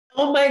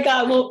Oh my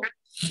God. Well,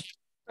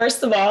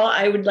 first of all,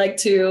 I would like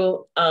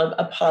to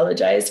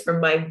apologize for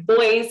my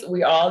voice.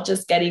 We're all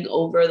just getting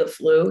over the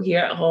flu here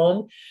at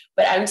home,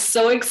 but I'm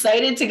so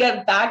excited to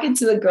get back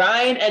into the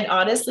grind. And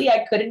honestly,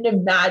 I couldn't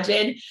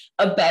imagine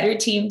a better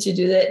team to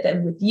do that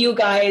than with you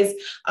guys,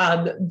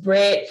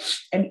 Britt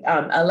and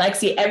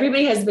Alexi.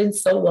 Everybody has been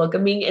so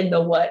welcoming in the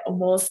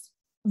almost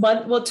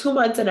month, well, 2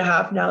 months and a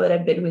half now that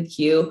I've been with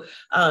Q.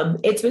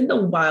 It's been the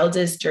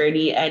wildest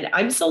journey, and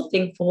I'm so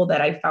thankful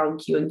that I found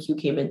Q and Q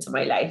came into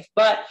my life.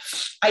 But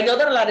I know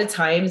that a lot of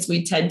times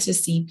we tend to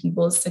see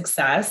people's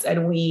success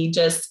and we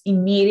just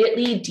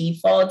immediately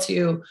default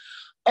to,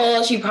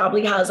 oh, she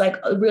probably has like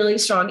a really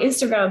strong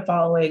Instagram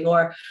following,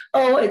 or,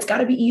 oh, it's got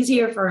to be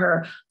easier for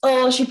her.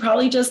 Oh, she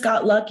probably just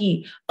got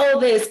lucky. Oh,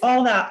 this,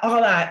 all that,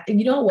 all that. And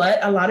you know what?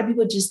 A lot of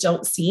people just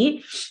don't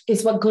see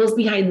is what goes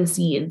behind the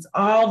scenes,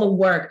 all the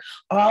work,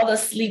 all the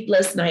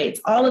sleepless nights,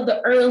 all of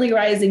the early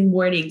rising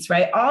mornings,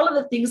 right? All of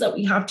the things that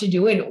we have to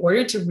do in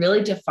order to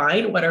really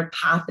define what our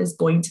path is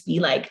going to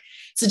be like.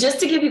 So just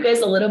to give you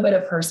guys a little bit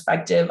of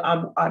perspective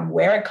on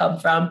where I come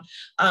from,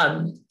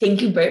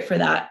 thank you, Britt, for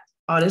that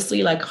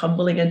honestly, like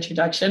humbling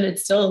introduction.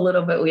 It's still a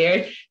little bit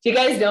weird. If you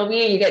guys know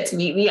me and you get to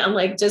meet me, I'm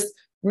like just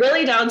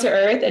really down to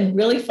earth and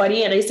really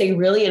funny. And I say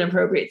really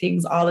inappropriate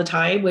things all the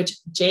time, which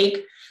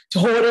Jake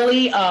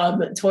totally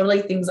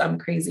thinks I'm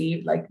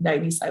crazy like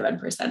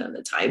 97% of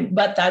the time,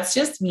 but that's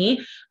just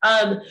me.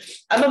 I'm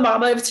a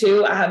mama of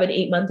two. I have an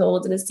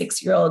 8-month-old and a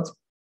 6-year-old.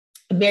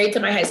 Married to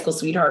my high school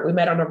sweetheart. We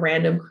met on a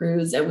random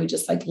cruise and we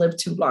just like lived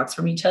 2 blocks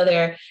from each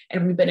other,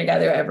 and we've been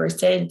together ever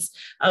since.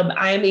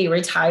 I am a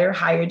retired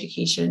higher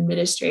education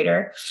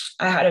administrator.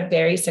 I had a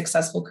very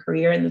successful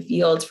career in the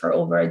field for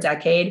over a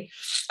decade.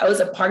 I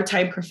was a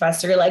part-time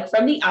professor. Like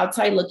from the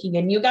outside looking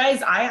in, you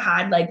guys, I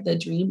had like the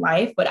dream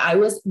life, but I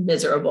was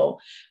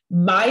miserable.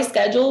 My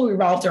schedule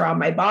revolved around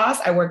my boss.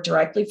 I worked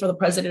directly for the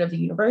president of the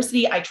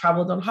university. I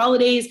traveled on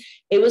holidays.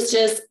 It was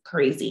just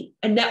crazy.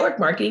 And network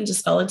marketing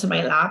just fell into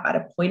my lap at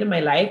a point in my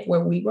life where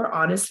we were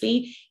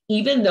honestly,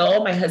 even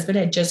though my husband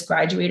had just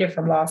graduated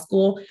from law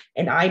school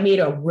and I made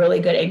a really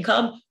good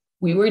income,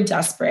 we were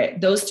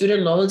desperate. Those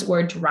student loans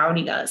were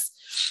drowning us.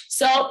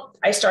 So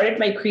I started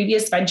my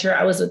previous venture.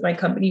 I was with my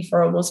company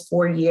for almost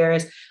 4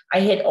 years. I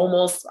hit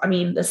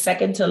the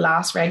second to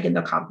last rank in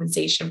the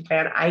compensation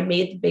plan. I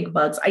made the big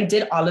bucks. I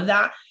did all of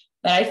that,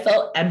 but I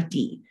felt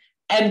empty.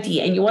 And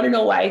you want to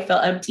know why I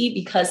felt empty?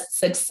 Because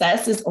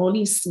success is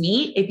only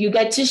sweet if you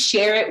get to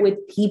share it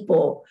with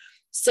people.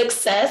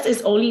 Success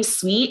is only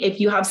sweet if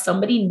you have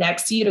somebody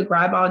next to you to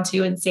grab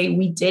onto and say,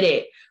 we did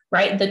it.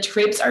 Right? The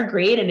trips are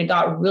great. And it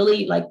got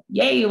really like,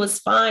 yay, it was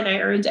fun. I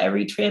earned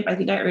every trip. I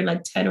think I earned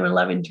like 10 or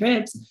 11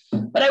 trips,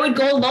 but I would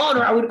go alone,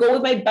 or I would go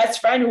with my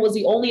best friend who was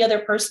the only other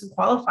person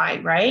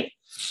qualifying. Right?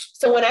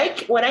 So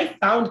when I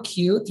found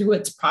Q through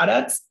its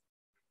products,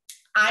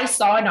 I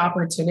saw an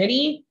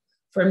opportunity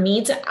for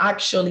me to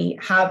actually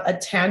have a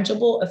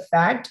tangible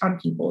effect on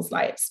people's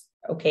lives.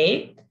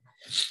 Okay.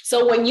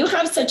 So when you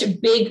have such a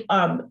big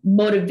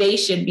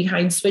motivation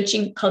behind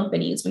switching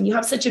companies, when you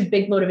have such a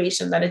big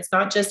motivation that it's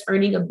not just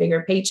earning a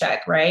bigger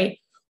paycheck, right?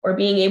 Or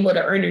being able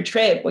to earn a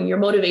trip, when your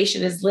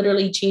motivation is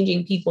literally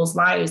changing people's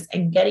lives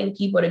and getting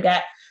people to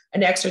get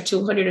an extra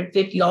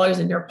 $250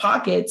 in their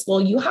pockets, well,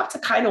 you have to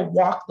kind of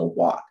walk the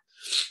walk.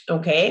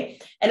 Okay.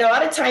 And a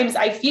lot of times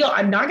I feel,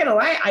 I'm not going to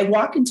lie, I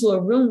walk into a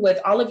room with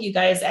all of you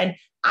guys and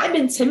I'm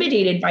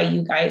intimidated by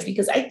you guys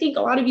because I think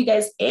a lot of you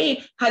guys,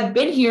 have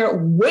been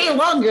here way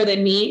longer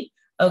than me,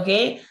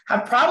 okay,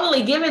 have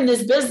probably given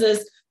this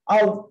business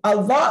a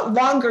lot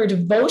longer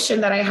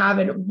devotion that I have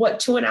in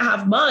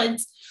 2.5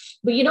 months.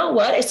 But you know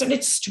what? I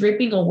started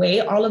stripping away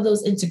all of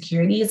those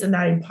insecurities and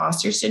that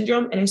imposter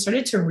syndrome. And I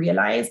started to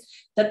realize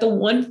that the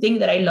one thing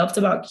that I loved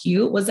about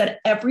Q was that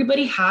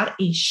everybody had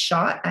a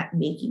shot at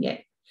making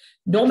it.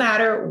 No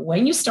matter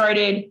when you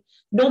started,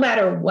 no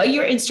matter what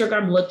your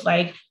Instagram looked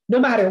like, no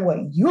matter what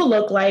you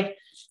look like,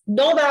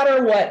 no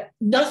matter what,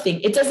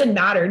 nothing. It doesn't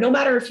matter. No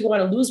matter if you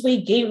want to lose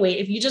weight, gain weight,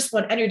 if you just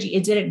want energy,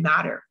 it didn't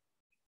matter.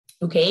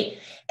 Okay.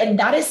 And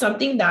that is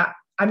something that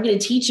I'm going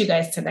to teach you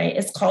guys tonight.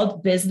 It's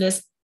called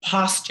business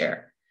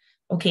posture.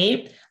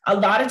 Okay. A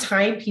lot of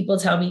time people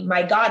tell me,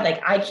 my God,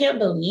 like, I can't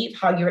believe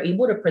how you're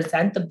able to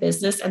present the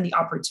business and the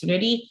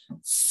opportunity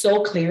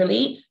so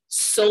clearly,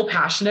 so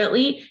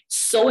passionately,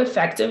 so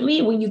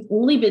effectively when you've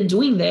only been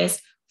doing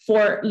this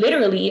for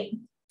literally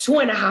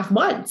 2.5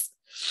 months.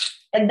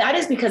 And that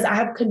is because I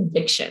have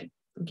conviction.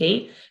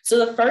 Okay.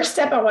 So the first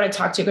step I want to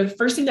talk to you, the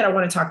first thing that I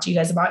want to talk to you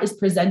guys about is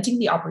presenting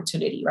the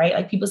opportunity, right?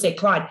 Like people say,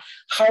 Claude,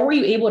 how were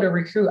you able to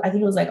recruit? I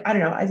think it was like, I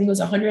don't know. I think it was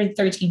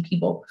 113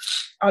 people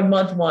on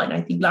month 1.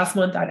 I think last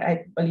month,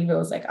 I believe it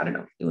was like, I don't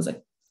know. It was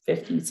like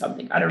 50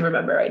 something. I don't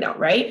remember right now.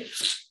 Right.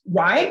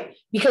 Why?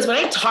 Because when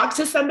I talk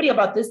to somebody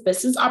about this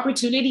business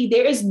opportunity,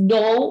 there is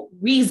no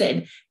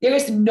reason, there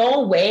is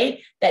no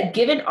way that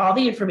given all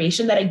the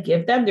information that I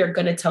give them, they're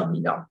going to tell me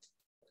no.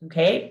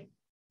 Okay.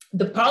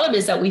 The problem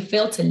is that we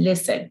fail to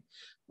listen.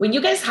 When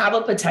you guys have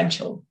a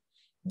potential,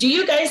 do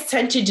you guys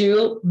tend to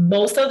do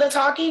most of the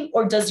talking,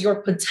 or does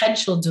your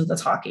potential do the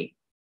talking?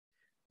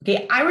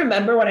 Okay. I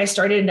remember when I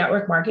started in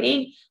network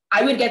marketing,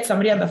 I would get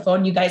somebody on the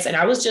phone, you guys, and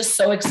I was just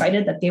so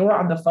excited that they were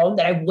on the phone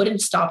that I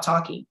wouldn't stop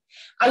talking.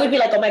 I would be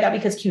like, oh my God,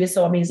 because Q is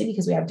so amazing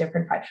because we have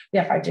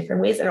five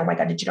different ways. And oh my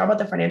God, did you know about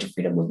the financial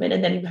freedom movement?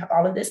 And then you have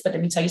all of this, but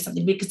let me tell you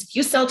something, because if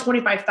you sell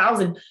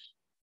 25,000,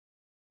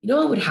 you know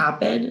what would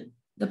happen?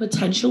 The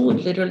potential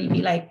would literally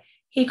be like,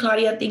 hey,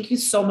 Claudia, thank you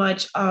so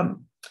much.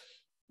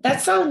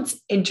 That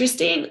sounds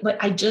interesting, but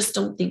I just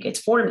don't think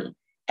it's for me.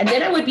 And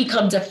then I would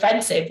become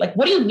defensive. Like,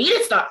 what do you mean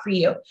it's not for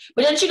you?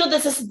 But don't you know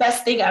this is the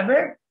best thing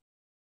ever?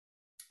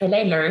 And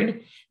I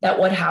learned that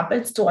what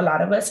happens to a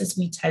lot of us is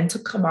we tend to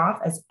come off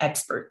as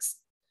experts.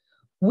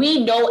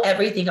 We know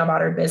everything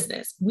about our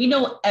business. We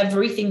know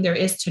everything there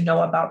is to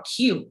know about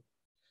Q.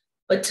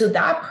 But to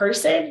that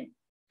person,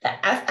 the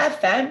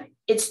FFM,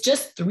 it's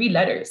just 3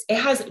 letters. It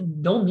has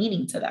no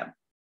meaning to them.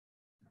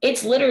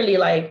 It's literally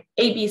like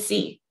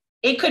ABC.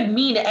 It could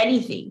mean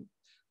anything.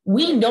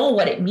 We know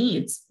what it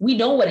means. We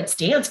know what it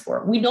stands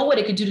for. We know what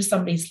it could do to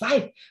somebody's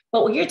life.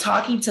 But when you're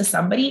talking to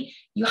somebody,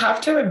 you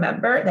have to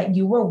remember that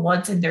you were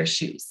once in their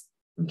shoes.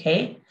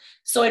 Okay.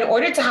 So in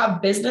order to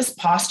have business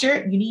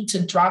posture, you need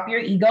to drop your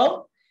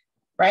ego,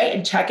 right?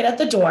 And check it at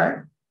the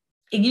door.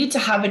 And you need to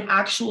have an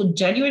actual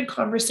genuine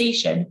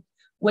conversation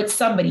with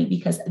somebody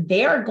because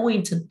they are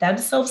going to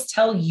themselves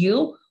tell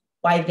you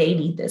why they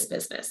need this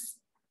business.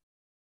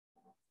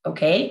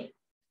 Okay.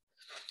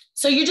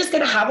 So you're just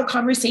going to have a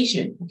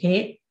conversation.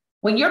 Okay.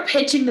 When you're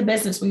pitching the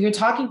business, when you're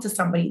talking to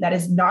somebody that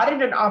is not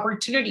in an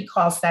opportunity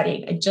call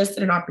setting and just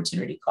in an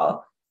opportunity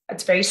call,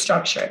 that's very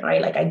structured,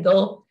 right? Like I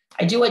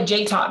do what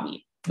Jay taught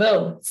me.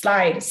 Boom,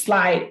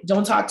 slide,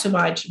 don't talk too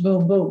much.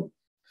 Boom, boom.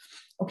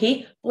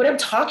 Okay. When I'm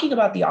talking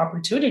about the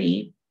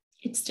opportunity,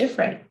 it's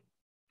different.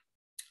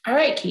 All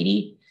right,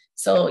 Katie.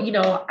 So,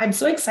 I'm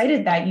so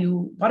excited that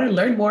you want to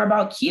learn more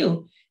about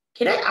Q.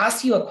 Can I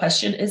ask you a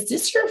question? Is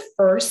this your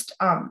first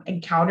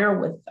encounter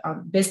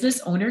with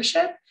business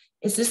ownership?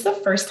 Is this the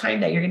first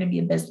time that you're going to be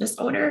a business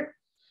owner?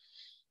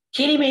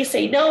 Katie may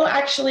say, no,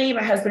 actually,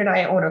 my husband and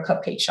I own a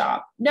cupcake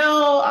shop.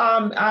 No,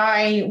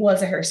 I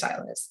was a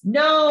hairstylist.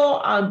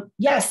 No,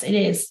 yes, it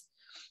is.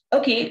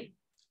 Okay.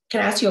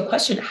 Can I ask you a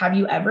question? Have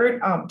you ever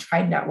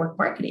tried network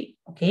marketing?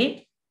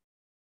 Okay.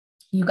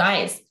 You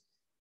guys,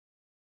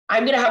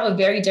 I'm going to have a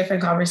very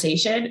different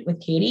conversation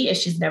with Katie if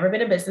she's never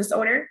been a business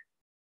owner.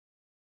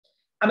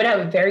 I'm going to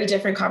have a very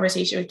different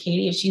conversation with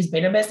Katie if she's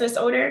been a business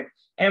owner.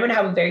 And I'm going to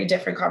have a very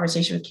different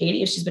conversation with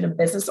Katie if she's been a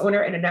business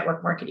owner in a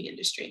network marketing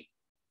industry.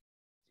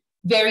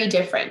 Very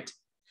different.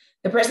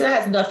 The person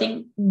that has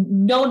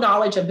no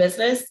knowledge of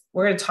business,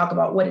 we're going to talk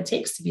about what it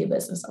takes to be a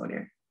business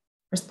owner,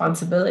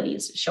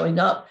 responsibilities, showing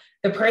up.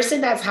 The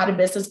person that's had a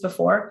business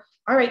before,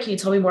 all right, can you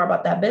tell me more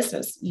about that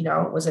business?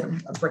 Was it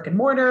a brick and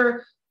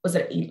mortar? Was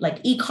it like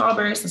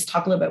e-commerce? Let's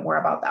talk a little bit more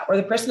about that. Or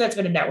the person that's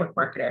been a network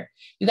marketer.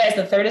 You guys,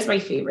 the third is my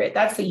favorite.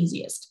 That's the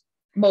easiest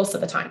most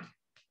of the time.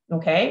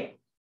 Okay.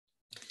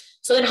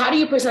 So then how do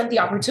you present the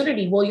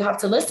opportunity? Well, you have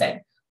to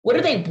listen. What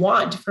do they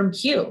want from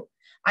Q?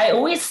 I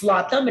always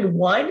slot them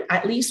in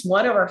at least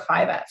one of our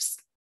 5 Fs.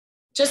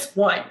 Just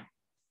one.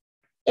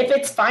 If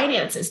it's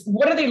finances,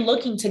 what are they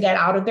looking to get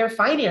out of their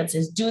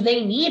finances? Do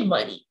they need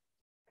money?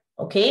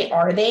 Okay.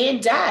 Are they in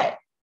debt?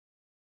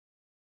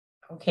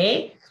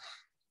 Okay.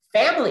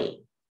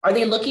 Family. Are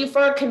they looking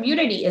for a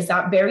community? Is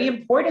that very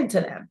important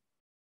to them?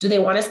 Do they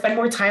want to spend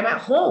more time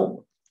at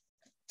home?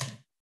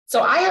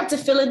 So I have to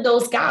fill in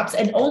those gaps,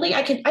 and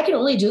I can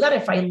only do that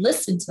if I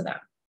listen to them,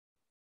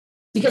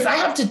 because I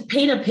have to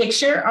paint a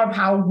picture of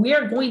how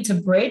we're going to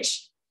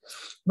bridge,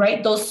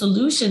 right, those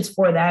solutions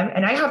for them.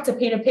 And I have to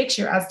paint a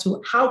picture as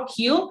to how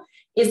Q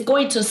is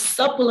going to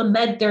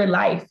supplement their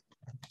life,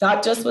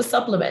 not just with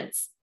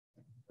supplements.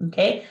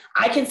 Okay.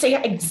 I can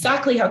say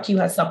exactly how Q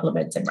has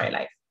supplemented my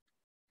life.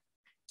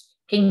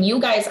 Can you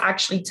guys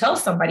actually tell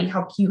somebody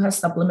how Q has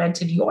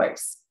supplemented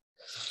yours?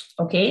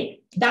 Okay.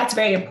 That's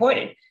very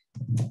important.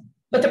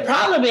 But the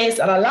problem is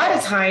that a lot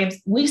of times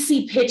we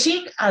see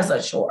pitching as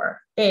a chore.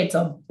 It's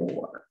a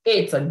bore.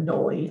 It's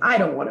annoying. I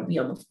don't want to be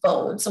on the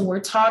phone. So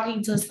we're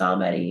talking to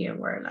somebody and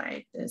we're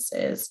like,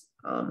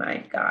 oh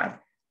my God.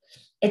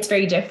 It's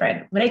very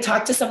different. When I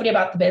talk to somebody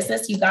about the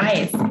business, you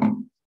guys,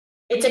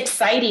 it's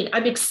exciting.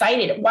 I'm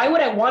excited. Why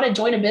would I want to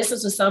join a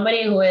business with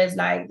somebody who is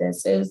like,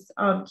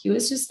 Q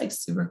is just like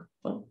super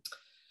cool.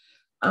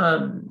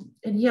 And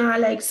yeah,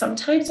 like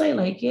sometimes I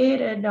like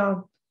it.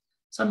 And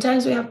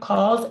sometimes we have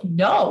calls.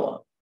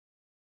 No.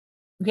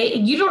 Okay.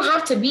 And you don't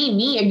have to be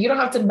me and you don't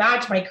have to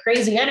match my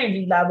crazy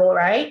energy level,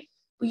 right?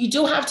 But you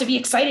do have to be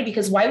excited,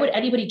 because why would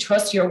anybody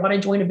trust you or want to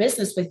join a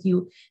business with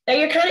you that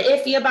you're kind of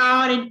iffy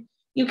about and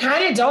you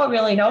kind of don't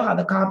really know how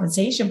the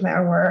compensation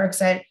plan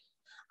works? And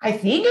I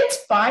think it's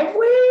 5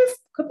 ways,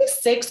 could be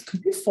 6,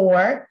 could be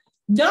 4.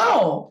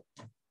 No.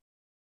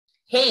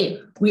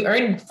 Hey, we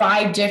earn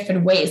 5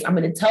 different ways. I'm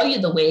going to tell you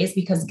the ways,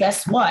 because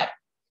guess what?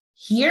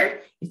 Here,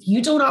 if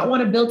you do not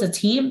want to build a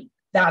team,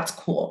 that's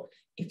cool.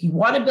 If you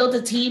want to build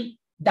a team,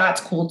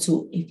 that's cool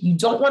too. If you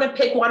don't want to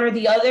pick one or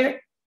the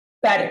other,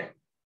 better.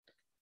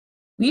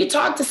 When you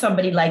talk to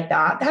somebody like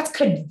that, that's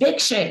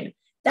conviction.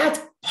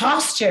 That's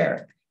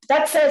posture.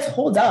 that says,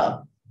 hold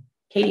up,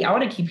 Katie, I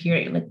want to keep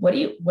hearing. Like, what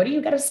do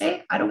you got to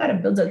say? I don't got to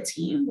build a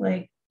team.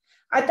 Like,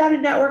 I thought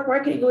in network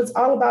marketing, it was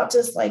all about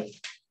just like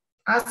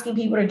asking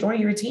people to join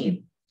your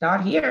team.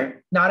 Not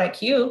here, not at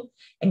Q.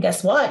 And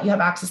guess what? You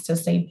have access to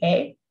the same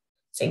pay,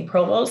 same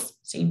promos,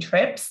 same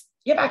trips.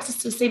 You have access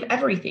to the same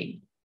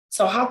everything.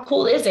 So how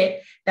cool is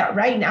it that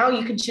right now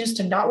you can choose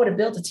to not want to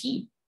build a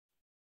team,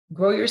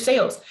 grow your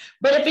sales?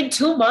 But if in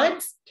 2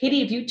 months,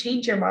 Katie, if you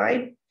change your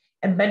mind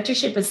and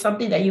mentorship is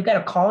something that you got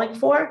a calling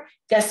for,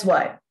 guess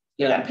what?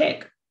 You got to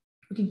pick.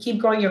 You can keep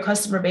growing your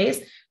customer base.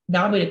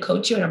 Now I'm going to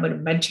coach you and I'm going to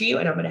mentor you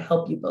and I'm going to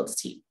help you build a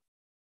team.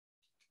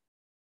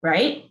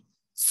 Right?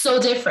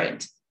 So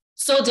different.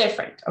 So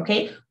different.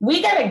 Okay.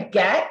 We got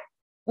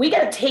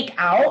to take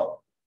out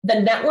the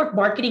network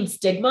marketing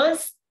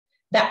stigmas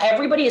that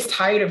everybody is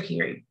tired of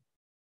hearing.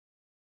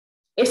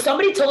 If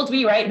somebody told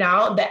me right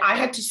now that I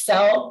had to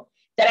sell,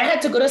 that I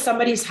had to go to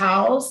somebody's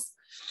house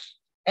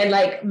and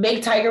like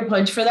make Tiger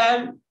Punch for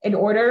them in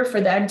order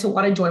for them to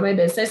want to join my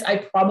business,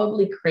 I'd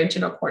probably cringe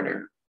in a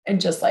corner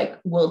and just like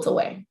wilt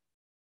away.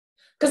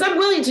 Because I'm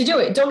willing to do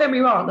it. Don't get me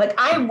wrong. Like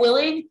I'm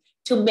willing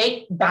to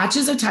make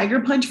batches of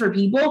Tiger Punch for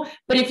people.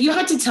 But if you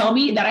had to tell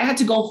me that I had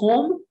to go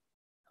home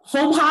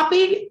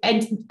hopping,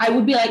 and I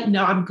would be like,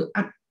 no, I'm good.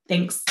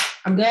 Thanks.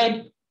 I'm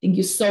good. Thank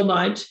you so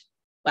much.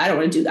 But I don't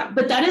want to do that.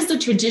 But that is the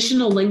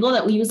traditional lingo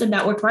that we use in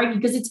network marketing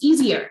because it's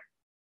easier.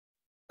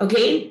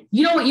 Okay.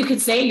 You know what you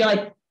could say? You're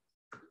like,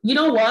 you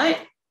know what?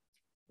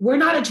 We're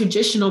not a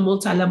traditional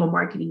multi-level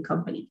marketing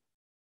company.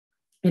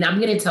 And I'm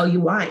going to tell you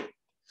why.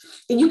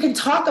 And you can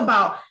talk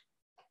about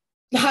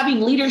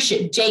having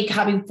leadership, Jake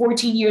having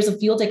 14 years of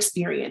field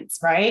experience,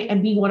 right?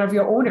 And being one of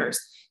your owners,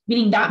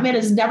 meaning that man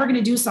is never going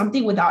to do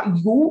something without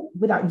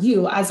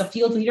you as a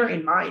field leader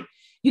in mind.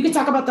 You can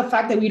talk about the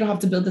fact that we don't have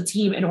to build a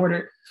team in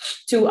order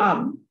to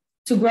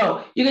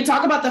grow. You can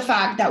talk about the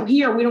fact that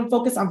here we don't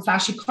focus on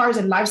flashy cars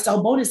and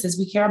lifestyle bonuses.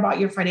 We care about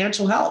your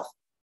financial health,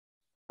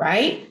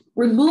 right?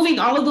 Removing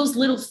all of those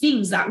little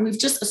things that we've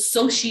just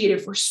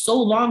associated for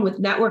so long with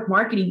network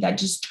marketing that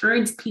just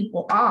turns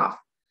people off.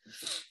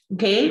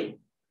 Okay.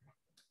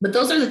 But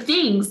those are the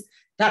things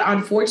that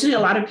unfortunately a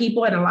lot of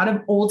people and a lot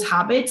of old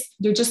habits,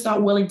 they're just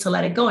not willing to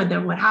let it go. And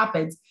then what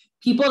happens?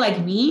 People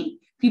like me,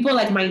 people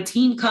like my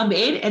team come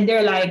in and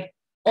they're like,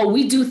 oh,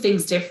 we do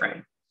things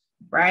different,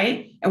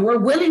 right? And we're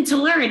willing to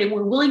learn and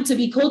we're willing to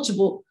be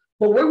coachable,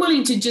 but we're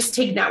willing to just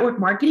take network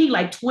marketing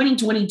like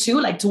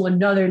 2022, like to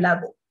another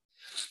level.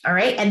 All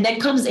right. And then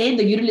comes in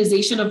the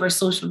utilization of our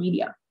social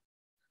media.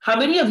 How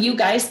many of you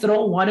guys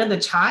throw one in the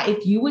chat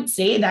if you would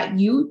say that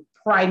you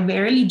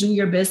primarily do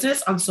your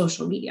business on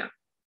social media?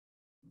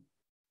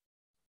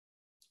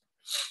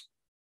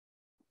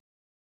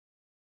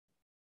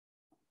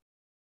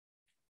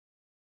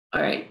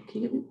 All right.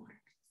 Can you give me water?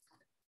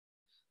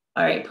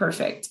 All right.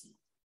 Perfect.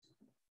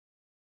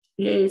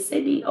 Yay,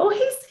 Sydney. Oh,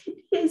 hey,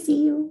 Sydney. I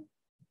see you.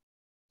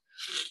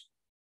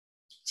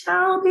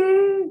 Ciao,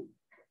 babe.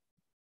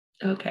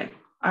 Okay.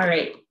 All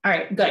right.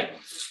 Good.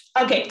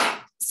 Okay.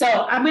 So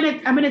I'm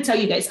gonna tell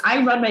you guys,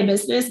 I run my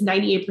business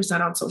 98%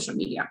 on social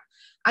media.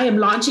 I am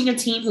launching a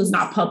team who's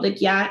not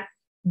public yet.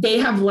 They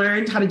have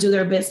learned how to do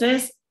their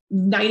business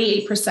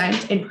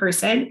 98% in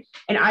person.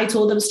 And I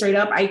told them straight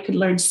up, I could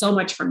learn so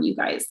much from you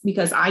guys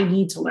because I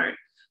need to learn.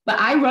 But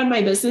I run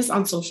my business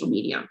on social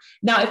media.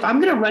 Now, if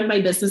I'm going to run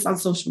my business on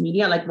social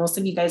media, like most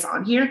of you guys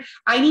on here,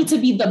 I need to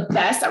be the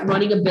best at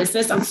running a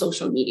business on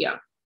social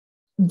media.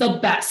 The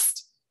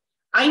best.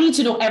 I need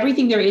to know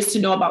everything there is to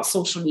know about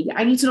social media.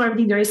 I need to know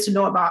everything there is to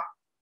know about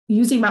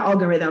using my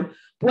algorithm.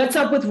 What's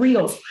up with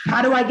Reels?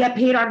 How do I get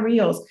paid on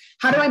Reels?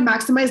 How do I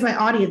maximize my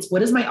audience? What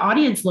does my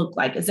audience look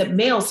like? Is it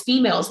males,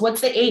 females?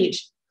 What's the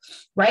age,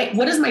 right?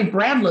 What does my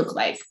brand look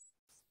like?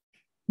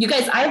 You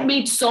guys, I've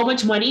made so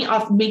much money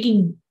off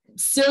making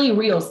silly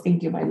Reels.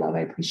 Thank you, my love. I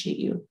appreciate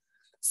you.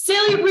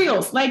 Silly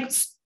Reels. Like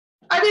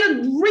I made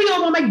a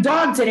reel on my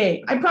dog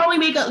today. I probably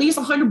make at least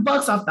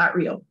 $100 off that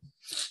reel.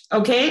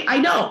 Okay. I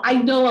know,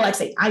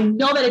 Alexei. I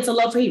know that it's a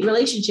love-hate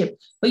relationship,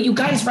 but you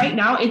guys right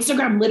now,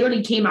 Instagram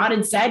literally came out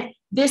and said,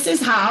 this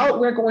is how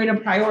we're going to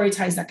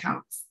prioritize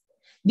accounts.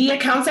 The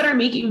accounts that are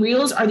making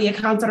reels are the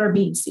accounts that are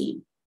being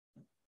seen.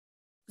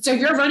 So if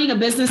you're running a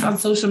business on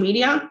social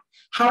media,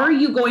 how are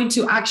you going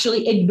to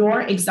actually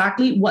ignore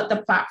exactly what the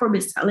platform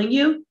is telling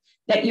you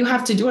that you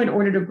have to do in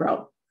order to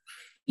grow?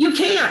 You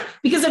can't,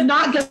 because if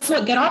not, guess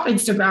what? Get off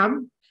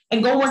Instagram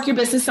and go work your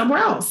business somewhere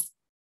else.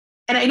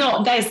 And I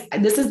know, guys,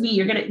 this is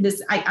me.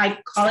 I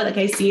call it like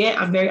I see it.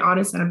 I'm very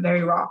honest and I'm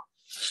very raw.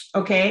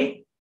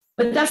 Okay.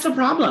 But that's the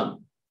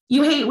problem.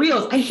 You hate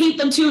reels. I hate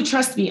them too.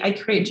 Trust me. I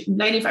cringe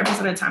 95%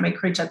 of the time. I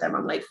cringe at them.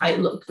 I'm like, I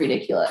look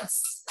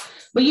ridiculous.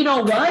 But you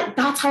know what?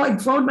 That's how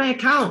I've grown my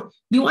account.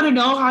 You want to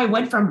know how I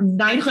went from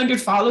 900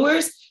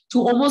 followers to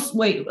almost,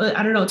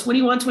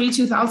 21,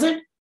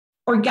 22,000?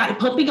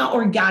 Pumping out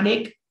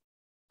organic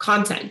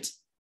content.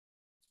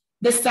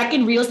 The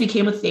second reels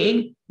became a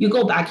thing, you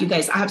go back, you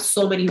guys, I have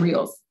so many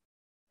reels.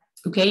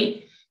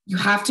 Okay. You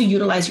have to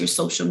utilize your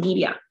social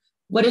media.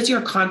 What does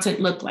your content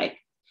look like?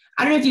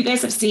 I don't know if you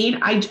guys have seen,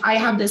 I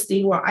have this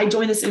thing where I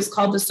joined this, it's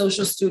called the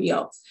Social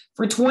Studio.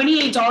 For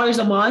 $28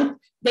 a month,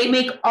 they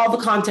make all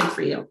the content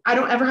for you. I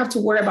don't ever have to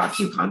worry about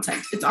cute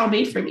content. It's all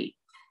made for me.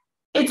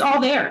 It's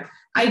all there.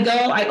 I go,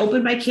 I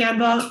open my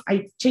Canva,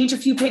 I change a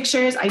few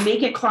pictures, I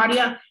make it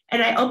Claudia,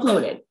 and I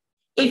upload it.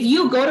 If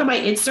you go to my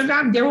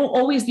Instagram, there will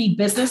always be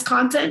business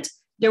content.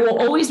 There will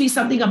always be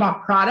something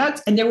about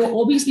product, and there will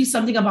always be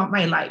something about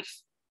my life,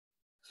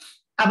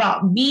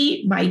 about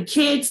me, my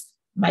kids,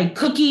 my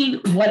cooking,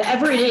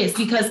 whatever it is,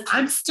 because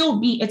I'm still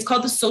me. It's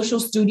called the Social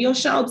Studio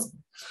Shelves.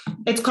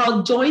 It's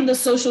called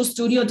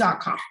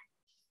jointhesocialstudio.com.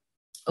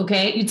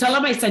 Okay. You tell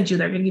them I sent you,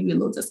 they're going to give you a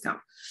little discount.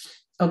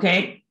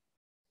 Okay.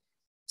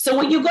 So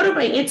when you go to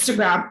my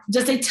Instagram,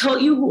 does it tell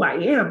you who I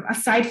am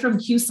aside from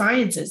Q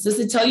Sciences? Does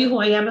it tell you who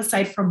I am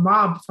aside from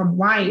mom, from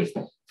wife,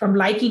 from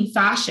liking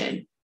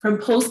fashion, from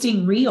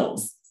posting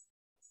reels?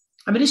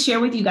 I'm going to share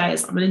with you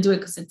guys. I'm going to do it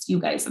because it's you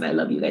guys and I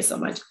love you guys so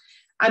much.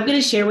 I'm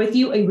going to share with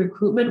you a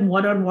recruitment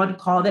one-on-one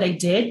call that I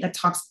did that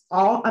talks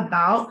all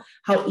about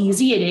how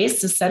easy it is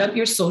to set up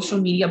your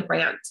social media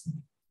brand.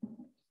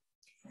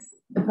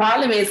 The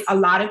problem is a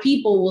lot of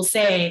people will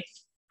say,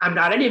 I'm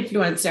not an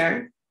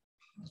influencer.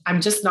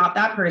 I'm just not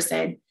that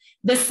person.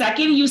 The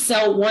second you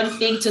sell one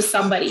thing to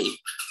somebody,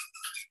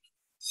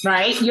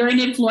 right? You're an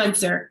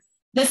influencer.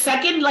 The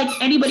second like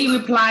anybody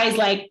replies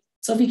like,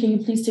 Sophie, can you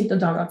please take the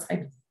dog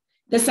outside?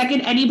 The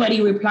second anybody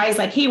replies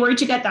like, hey,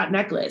 where'd you get that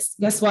necklace?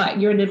 Guess what?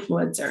 You're an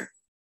influencer.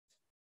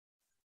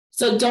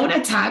 So don't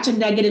attach a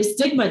negative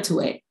stigma to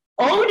it.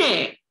 Own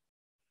it.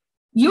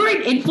 You're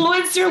an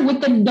influencer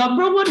with the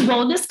number one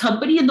wellness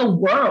company in the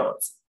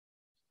world.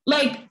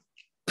 Like,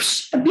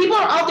 people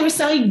are out there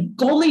selling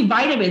Goli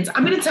vitamins.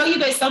 I'm going to tell you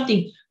guys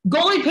something.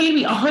 Goli paid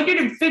me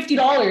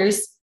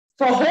 $150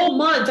 for a whole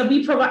month of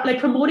me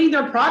promoting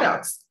their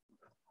products.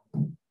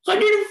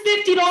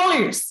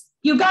 $150.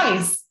 You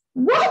guys,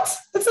 what?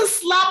 That's a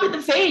slap in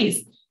the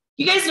face.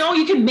 You guys know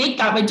you can make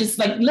that by just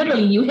like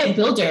literally you hit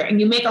Builder and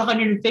you make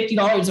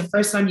 $150 the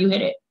first time you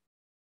hit it.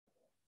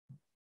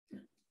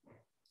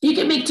 You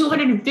can make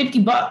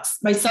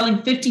 $250 by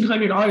selling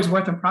 $1,500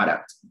 worth of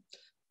product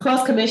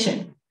plus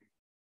commission.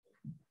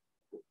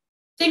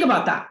 Think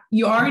about that.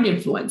 You are an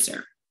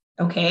influencer,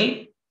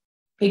 okay?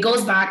 It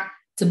goes back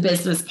to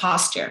business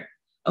posture,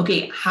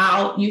 okay?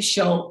 How you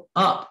show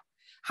up,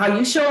 how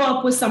you show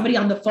up with somebody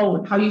on the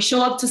phone, how you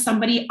show up to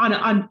somebody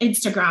on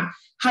Instagram,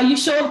 how you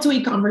show up to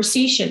a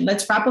conversation.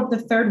 Let's wrap up the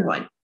third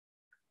one.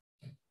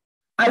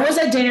 I was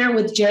at dinner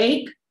with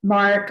Jake,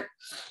 Mark,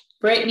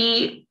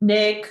 Brittany,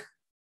 Nick.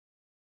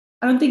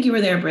 I don't think you were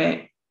there,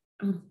 Britt.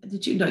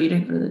 Did you? No, you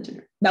didn't go to the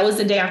dinner. That was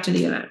the day after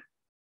the event.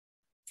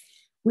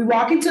 We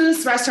walk into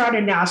this restaurant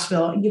in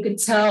Nashville, and you can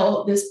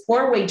tell this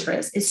poor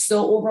waitress is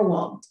so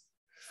overwhelmed.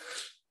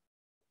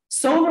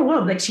 So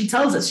overwhelmed. Like she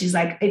tells us, she's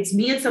like, it's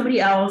me and somebody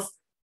else.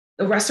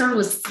 The restaurant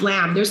was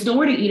slammed. There's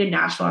nowhere to eat in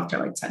Nashville after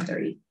like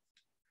 10:30.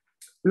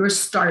 We were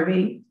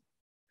starving.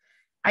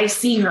 I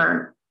see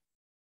her,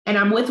 and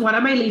I'm with one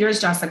of my leaders,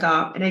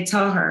 Jessica, and I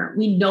tell her,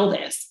 we know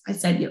this. I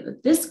said, yeah,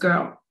 this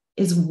girl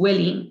is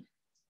willing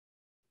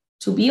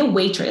to be a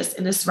waitress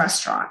in this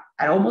restaurant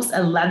at almost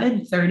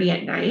 11:30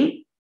 at night.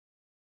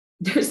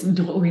 There's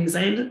no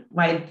reason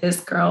why this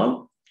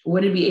girl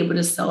wouldn't be able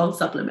to sell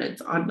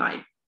supplements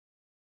online.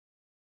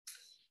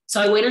 So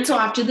I wait until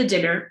after the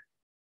dinner.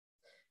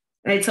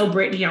 And I tell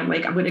Brittany, I'm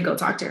like, I'm going to go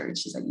talk to her. And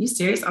she's like, you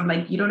serious? I'm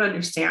like, you don't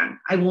understand.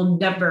 I will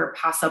never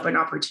pass up an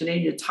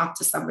opportunity to talk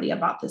to somebody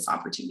about this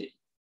opportunity.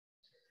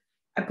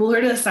 I pull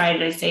her to the side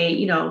and I say,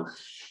 you know,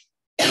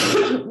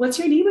 what's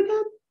your name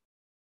again?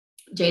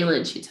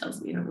 Jalen, she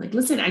tells me. And I'm like,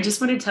 listen, I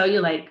just want to tell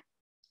you, like,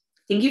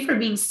 thank you for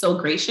being so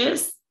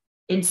gracious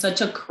in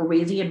such a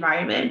crazy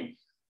environment.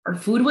 Our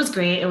food was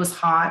great. It was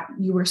hot.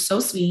 You were so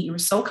sweet. You were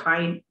so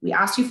kind. We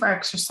asked you for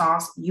extra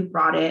sauce. You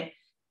brought it.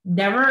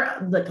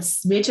 Never like a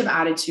smidge of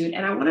attitude.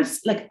 And I want to,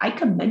 like, I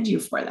commend you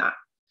for that.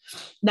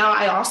 Now,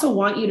 I also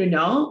want you to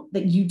know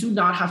that you do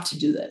not have to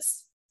do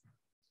this.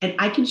 And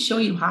I can show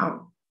you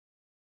how.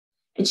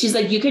 And she's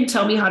like, you can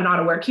tell me how not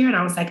to work here. And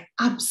I was like,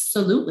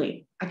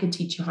 absolutely. I can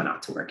teach you how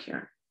not to work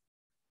here.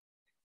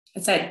 I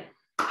said,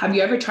 have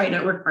you ever tried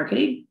network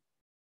marketing?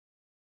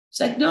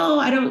 She's like, no,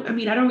 I don't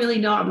really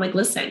know. I'm like,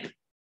 listen,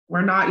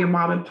 we're not your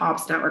mom and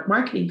pop's network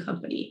marketing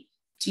company.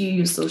 Do you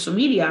use social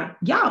media?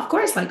 Yeah, of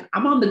course. Like,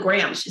 I'm on the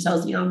gram. She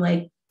tells me, I'm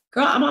like,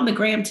 girl, I'm on the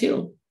gram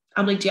too.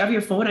 I'm like, do you have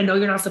your phone? I know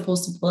you're not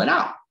supposed to pull it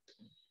out.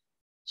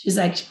 She's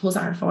like, she pulls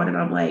out her phone and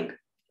I'm like,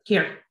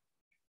 here,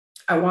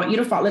 I want you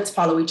to follow. Let's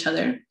follow each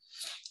other.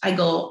 I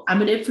go,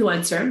 I'm an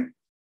influencer,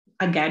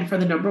 again, for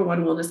the number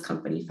one wellness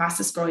company,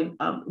 fastest growing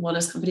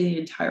wellness company in the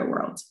entire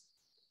world.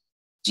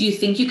 Do you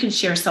think you can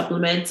share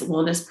supplements,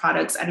 wellness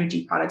products,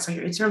 energy products on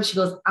your Instagram? She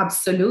goes,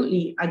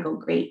 absolutely. I go,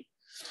 great.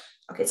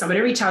 Okay, so I'm going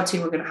to reach out to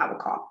you. We're going to have a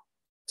call.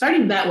 So I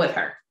already met with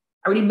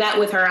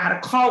her. I had a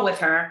call with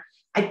her.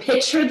 I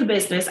pitched her the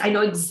business. I know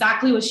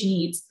exactly what she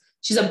needs.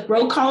 She's a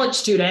broke college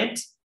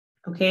student,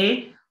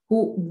 okay,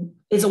 who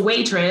is a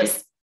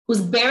waitress,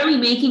 who's barely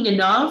making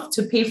enough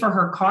to pay for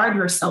her car and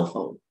her cell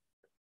phone.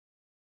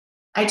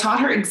 I taught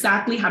her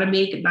exactly how to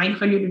make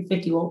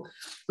 950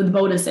 with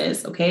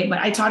bonuses, okay? But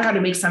I taught her how to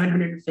make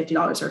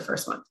 $750 her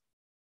first month.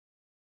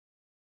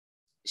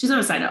 She's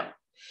going to sign up.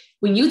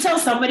 When you tell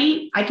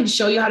somebody, I can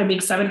show you how to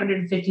make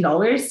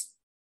 $750,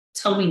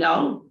 tell me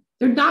no.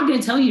 They're not going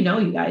to tell you no,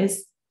 you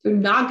guys. They're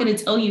not going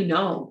to tell you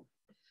no,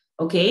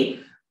 okay?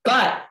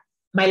 But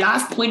my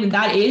last point in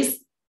that is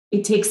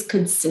it takes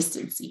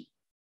consistency.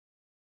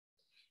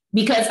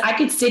 Because I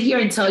could sit here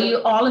and tell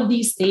you all of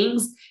these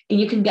things and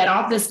you can get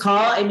off this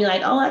call and be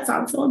like, oh, that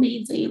sounds so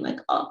amazing. Like,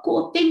 oh,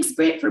 cool. Thanks,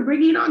 Britt, for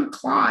bringing on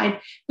Claude.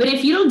 But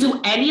if you don't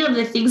do any of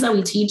the things that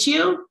we teach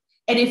you,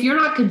 and if you're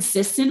not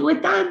consistent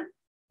with them,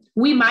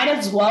 we might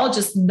as well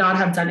just not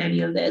have done any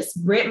of this.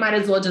 Britt might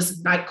as well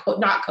just not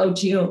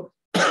coach you.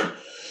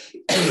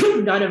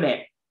 None of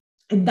it.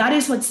 And that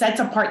is what sets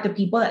apart the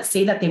people that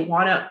say that they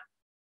want to,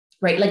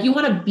 right? Like you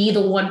want to be the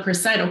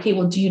 1%. Okay,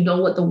 well, do you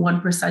know what the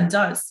 1%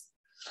 does?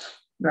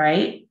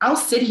 Right? I'll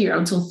sit here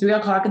until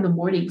 3:00 in the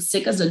morning,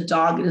 sick as a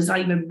dog. It does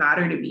not even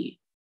matter to me.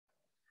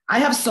 I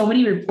have so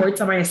many reports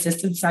that my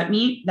assistant sent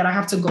me that I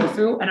have to go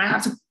through, and I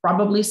have to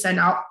probably send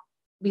out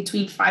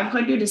between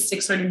 500 to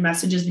 600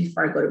 messages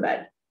before I go to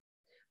bed.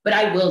 But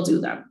I will do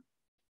them.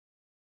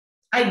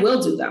 I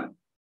will do them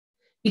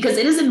because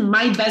it is in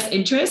my best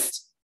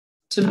interest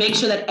to make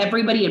sure that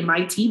everybody in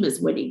my team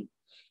is winning.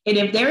 And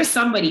if there is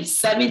somebody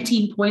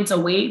 17 points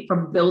away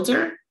from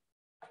builder,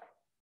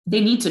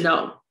 they need to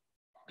know.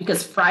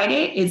 Because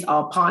Friday is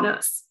upon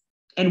us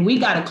and we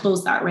got to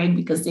close that rank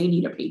because they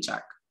need a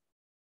paycheck.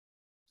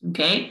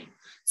 Okay.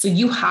 So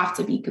you have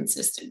to be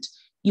consistent.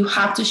 You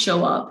have to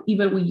show up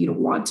even when you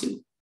don't want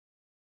to.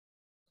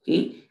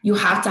 Okay. You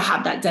have to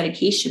have that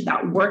dedication,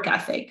 that work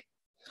ethic,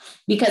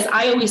 because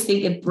I always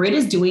think if Britt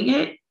is doing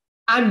it,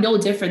 I'm no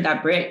different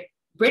than Britt.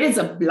 Britt is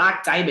a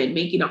black diamond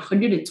making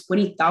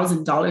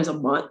 $120,000 a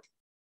month.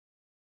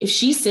 If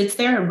she sits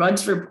there and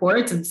runs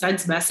reports and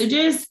sends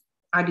messages,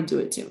 I can do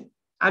it too.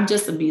 I'm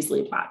just a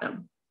measly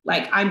platinum.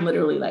 Like I'm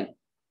literally like,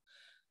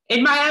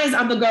 in my eyes,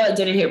 I'm the girl that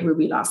didn't hit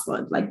Ruby last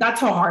month. Like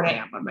that's how hard I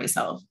am on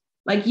myself.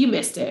 Like you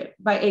missed it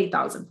by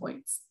 8,000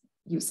 points.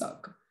 You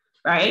suck,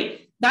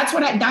 right?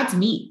 That's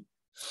me.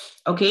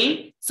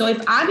 Okay. So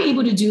if I'm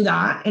able to do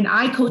that and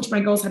I coach my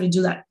girls how to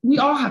do that, we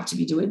all have to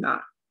be doing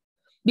that.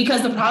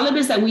 Because the problem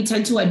is that we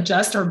tend to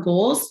adjust our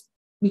goals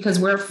because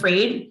we're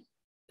afraid,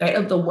 right,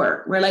 of the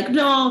work. We're like,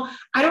 no,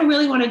 I don't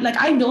really want to, like,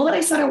 I know that I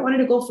said I wanted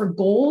to go for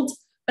gold,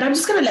 but I'm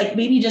just going to like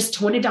maybe just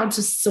tone it down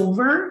to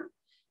silver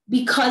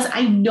because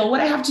I know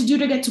what I have to do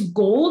to get to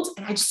gold.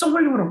 And I just don't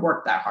really want to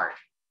work that hard.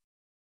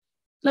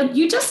 Like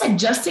you just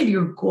adjusted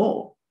your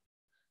goal.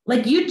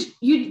 Like you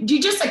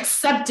just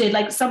accepted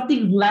like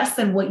something less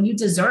than what you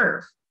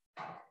deserve,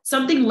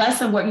 something less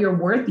than what you're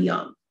worthy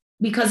of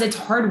because it's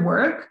hard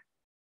work.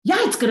 Yeah,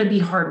 it's going to be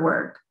hard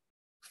work.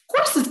 Of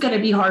course it's going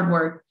to be hard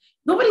work.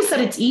 Nobody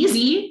said it's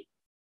easy.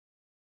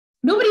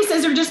 Nobody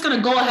says they're just going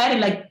to go ahead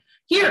and like,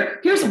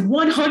 here's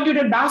 100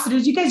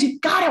 ambassadors. You guys, you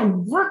got to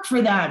work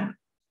for them.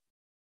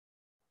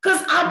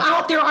 Because I'm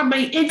out there on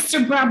my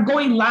Instagram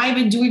going live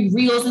and doing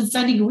reels and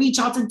sending reach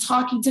outs and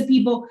talking to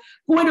people,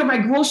 going to my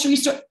grocery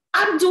store.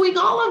 I'm doing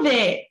all of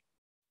it.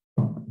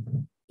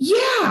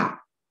 Yeah.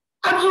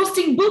 I'm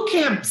hosting boot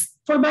camps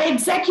for my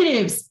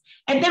executives.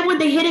 And then when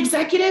they hit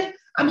executive,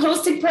 I'm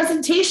hosting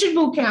presentation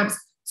boot camps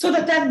so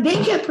that then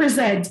they can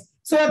present,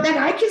 so that then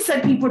I can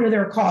send people to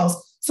their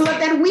calls, so that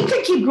then we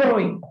can keep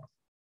growing.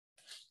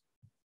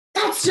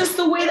 That's just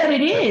the way that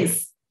it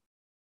is.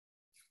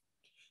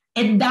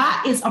 And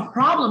that is a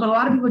problem. And a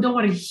lot of people don't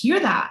want to hear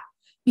that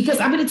because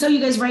I'm going to tell you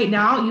guys right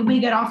now, you may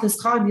get off this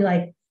call and be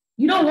like,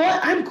 you know what?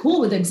 I'm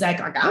cool with exec.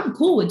 Like I'm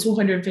cool with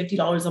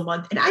 $250 a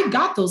month. And I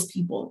got those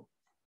people.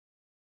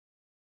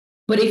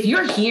 But if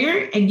you're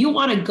here and you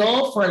want to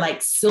go for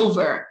like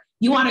silver,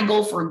 you want to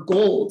go for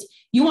gold,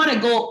 you want to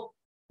go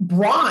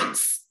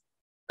bronze,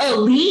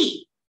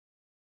 elite,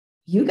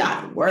 you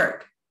got to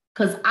work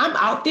because I'm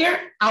out there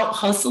out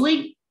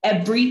hustling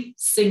every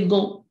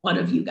single one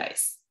of you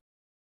guys.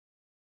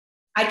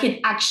 I can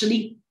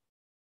actually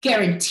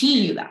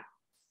guarantee you that.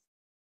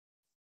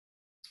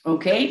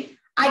 Okay?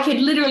 I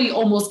can literally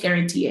almost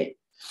guarantee it.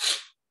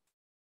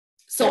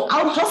 So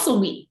out hustle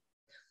me.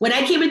 When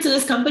I came into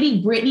this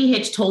company, Brittany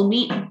Hitch told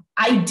me,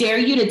 I dare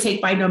you to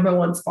take my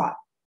 #1 spot.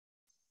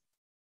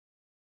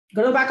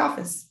 Go to the back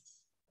office.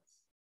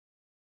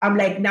 I'm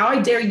like, now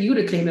I dare you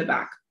to claim it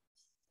back.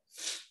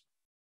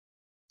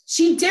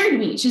 She dared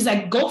me. She's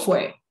like, go for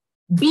it.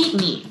 Beat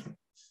me.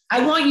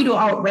 I want you to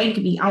outrank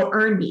me,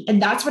 out-earn me.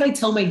 And that's what I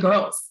tell my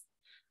girls.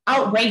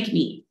 Outrank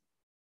me.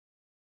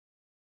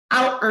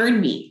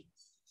 Out-earn me.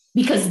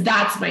 Because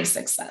that's my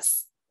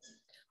success.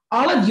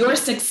 All of your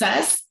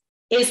success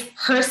is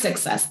her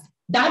success.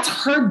 That's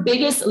her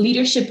biggest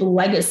leadership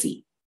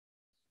legacy.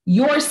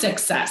 Your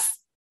success.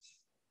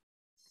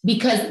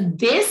 Because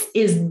this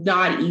is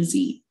not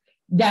easy.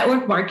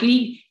 Network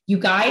marketing, you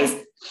guys,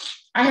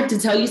 I have to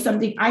tell you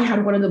something. I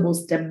had one of the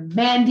most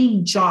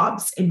demanding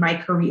jobs in my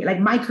career. Like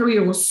my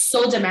career was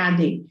so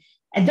demanding.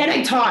 And then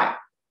I taught,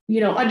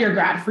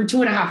 undergrad for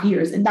 2.5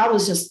 years. And that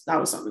was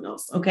something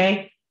else.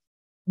 Okay.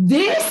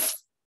 This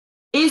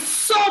is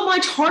so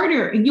much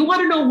harder. And you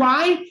want to know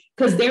why?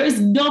 Because there is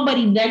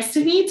nobody next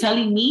to me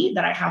telling me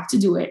that I have to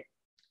do it.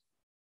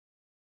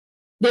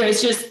 There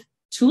is just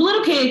two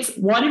little kids,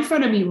 one in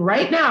front of me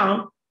right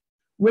now,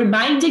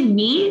 reminding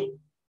me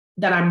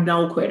that I'm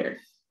no quitter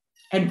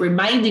and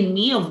reminding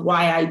me of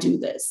why I do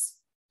this.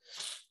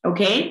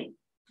 Okay?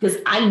 Because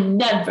I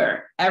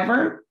never,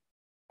 ever,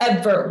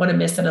 ever want to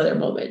miss another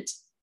moment.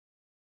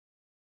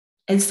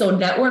 And so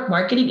network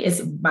marketing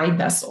is my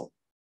vessel.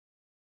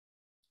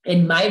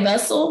 In my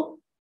vessel,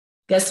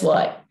 guess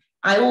what?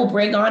 I will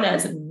bring on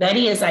as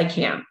many as I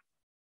can.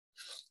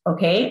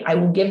 Okay? I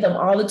will give them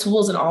all the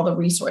tools and all the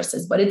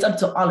resources, but it's up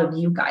to all of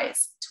you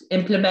guys to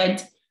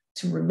implement,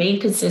 to remain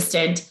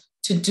consistent,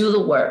 to do the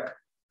work.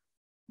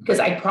 Because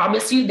I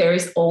promise you, there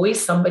is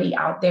always somebody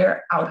out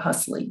there out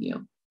hustling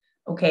you.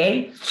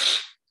 Okay?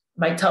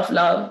 My tough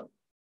love,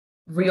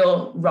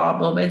 real raw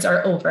moments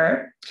are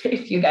over.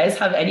 If you guys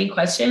have any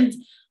questions,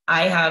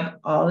 I have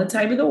all the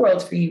time in the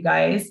world for you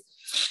guys.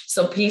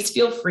 So please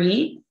feel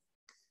free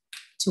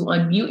to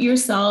unmute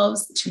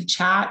yourselves, to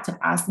chat, to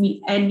ask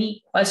me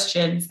any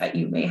questions that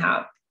you may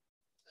have.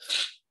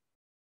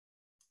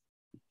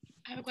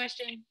 I have a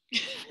question.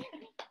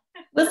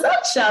 What's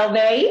up,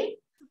 Shelby?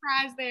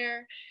 Surprise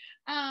there.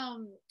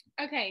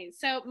 Okay,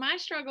 so my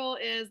struggle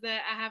is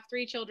that I have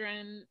 3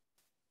 children,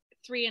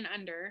 3 and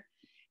under,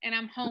 and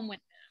I'm home with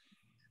them.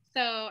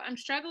 So I'm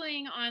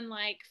struggling on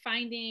like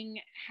finding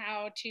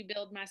how to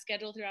build my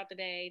schedule throughout the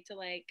day to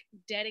like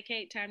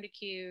dedicate time to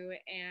Q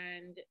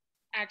and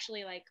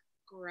actually like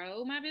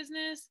grow my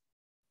business.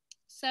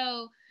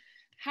 So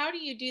how do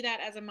you do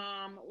that as a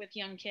mom with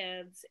young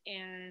kids,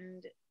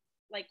 and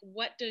like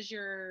what does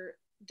your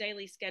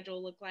daily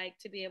schedule look like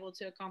to be able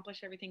to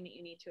accomplish everything that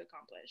you need to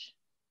accomplish?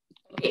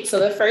 Okay, so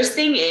the first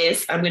thing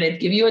is, I'm going to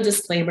give you a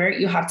disclaimer.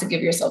 You have to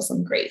give yourself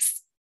some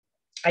grace.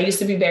 I used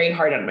to be very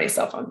hard on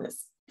myself on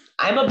this.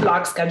 I'm a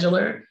block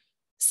scheduler.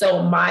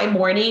 So my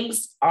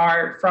mornings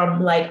are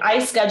from like, I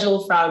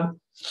schedule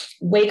from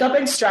wake up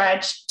and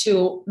stretch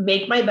to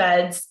make my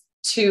beds,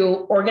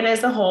 to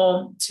organize the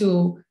home,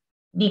 to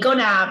Nico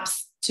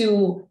naps,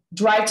 to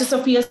drive to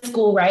Sophia's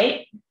school,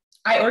 right?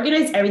 I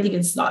organize everything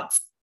in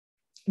slots.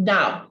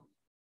 Now,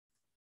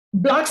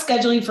 block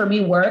scheduling for me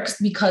works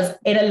because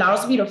it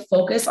allows me to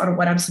focus on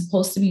what I'm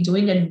supposed to be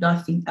doing and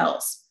nothing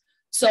else.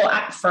 So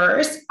at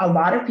first, a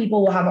lot of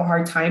people will have a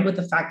hard time with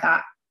the fact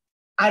that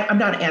I'm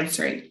not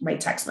answering my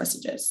text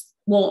messages.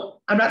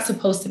 Well, I'm not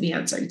supposed to be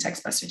answering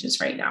text messages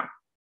right now,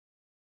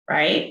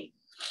 right?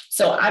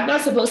 So I'm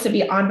not supposed to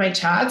be on my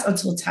chats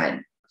until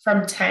 10.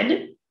 From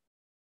 10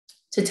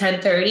 to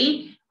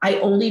 10:30, I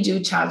only do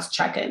chats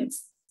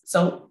check-ins.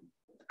 So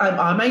I'm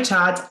on my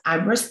chats,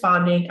 I'm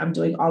responding, I'm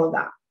doing all of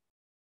that.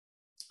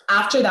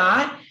 After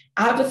that,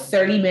 I have a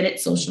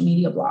 30-minute social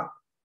media block.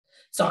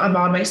 So I'm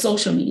on my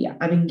social media,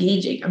 I'm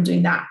engaging, I'm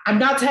doing that. I'm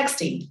not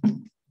texting.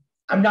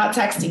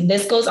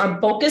 This goes on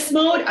focus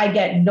mode. I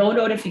get no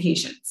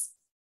notifications.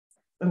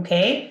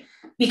 Okay?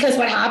 Because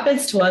what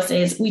happens to us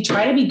is we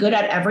try to be good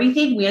at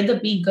everything. We end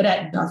up being good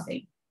at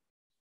nothing.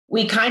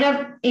 We kind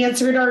of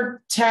answered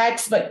our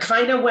text, but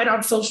kind of went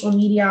on social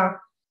media.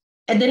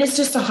 And then it's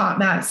just a hot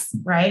mess,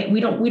 right? We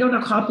don't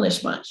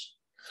accomplish much.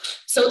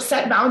 So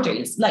set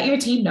boundaries. Let your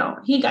team know,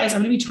 hey guys,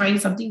 I'm going to be trying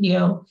something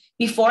new.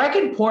 Before I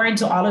can pour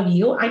into all of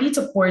you, I need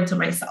to pour into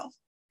myself.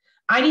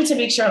 I need to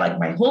make sure like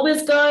my home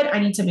is good. I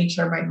need to make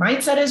sure my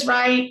mindset is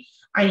right.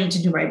 I need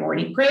to do my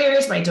morning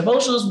prayers, my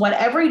devotionals,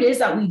 whatever it is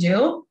that we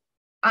do.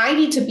 I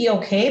need to be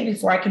okay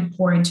before I can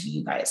pour into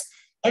you guys.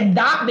 And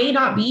that may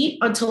not be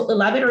until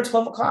 11 or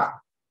 12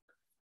 o'clock.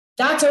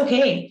 That's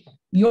okay.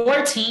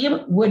 Your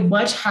team would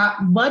much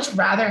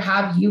rather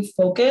have you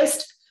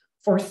focused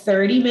for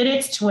 30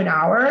 minutes to an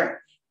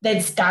hour than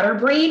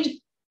scatterbrained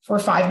for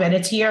 5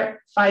 minutes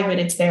here, 5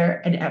 minutes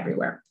there, and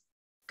everywhere.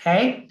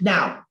 Okay.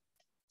 Now,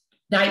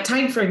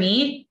 nighttime for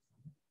me,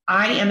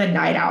 I am a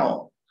night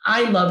owl.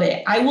 I love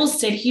it. I will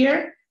sit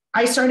here.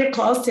 I started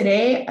calls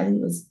today. I think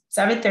it was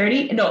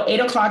 8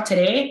 o'clock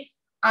today.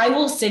 I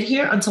will sit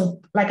here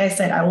until, like I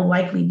said, I will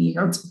likely be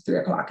here until 3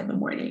 o'clock in the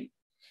morning.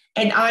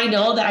 And I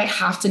know that I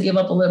have to give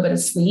up a little bit of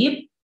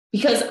sleep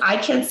because I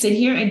can't sit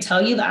here and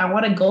tell you that I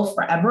want to go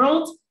for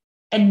Emerald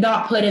and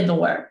not put in the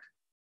work.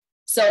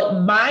 So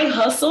my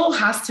hustle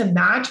has to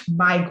match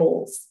my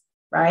goals,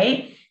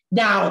 right?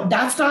 Now,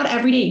 that's not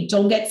every day.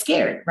 Don't get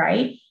scared,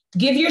 right?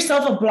 Give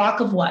yourself a block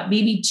of what?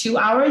 Maybe 2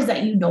 hours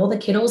that you know the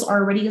kiddos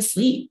are already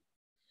asleep.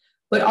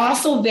 But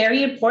also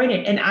very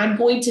important, and I'm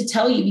going to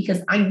tell you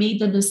because I made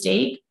the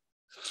mistake,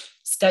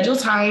 schedule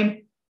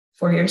time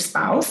for your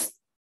spouse,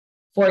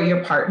 for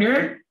your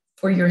partner,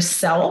 for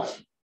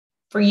yourself,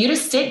 for you to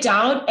sit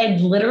down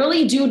and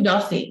literally do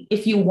nothing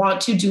if you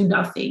want to do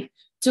nothing,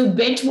 to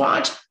binge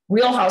watch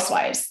Real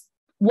Housewives,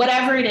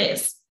 whatever it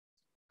is.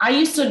 I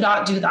used to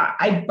not do that.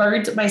 I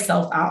burned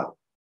myself out.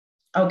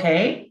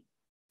 Okay.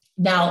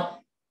 Now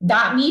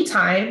that me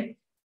time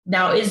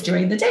now is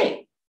during the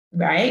day,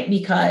 right?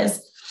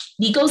 Because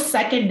Nico's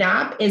second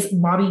nap is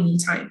mommy me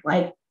time.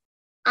 Like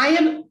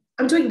I'm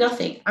doing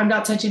nothing. I'm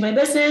not touching my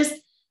business.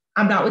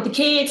 I'm not with the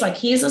kids. Like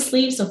he's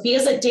asleep.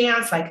 Sophia's at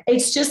dance. Like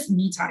it's just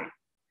me time.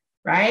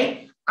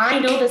 Right. I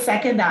know the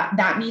second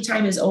that me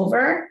time is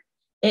over,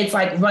 it's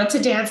like run to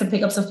dance and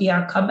pick up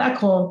Sophia, come back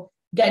home,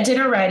 get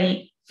dinner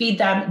ready, feed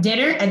them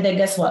dinner. And then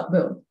guess what?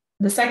 Boom.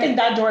 The second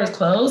that door is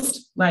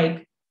closed,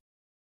 like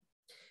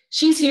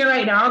she's here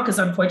right now because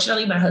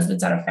unfortunately my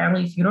husband's at a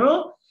family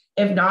funeral.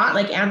 If not,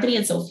 like Anthony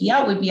and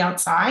Sophia would be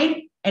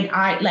outside and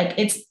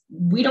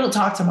we don't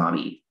talk to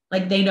mommy.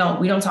 Like they know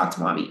we don't talk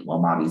to mommy while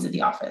mommy's in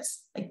the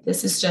office. Like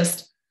this is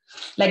just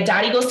like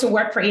daddy goes to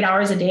work for 8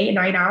 hours a day,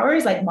 9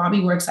 hours, like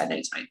mommy works at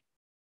nighttime.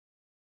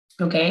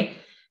 Okay.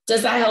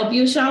 Does that help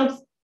you,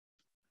 Shel?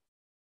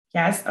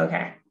 Yes.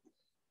 Okay.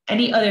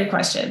 Any other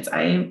questions?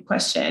 I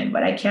question,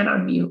 but I can't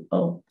unmute.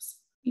 Oh,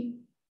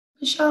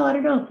 Michelle, I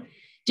don't know.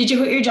 Did you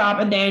quit your job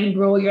and then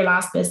grow your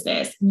last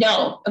business?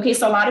 No. Okay.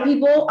 So a lot of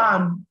people,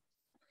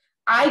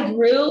 I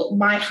grew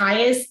my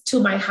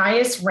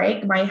highest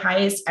rank, my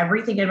highest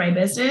everything in my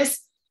business,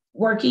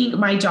 working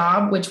my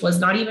job, which was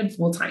not even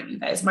full-time, you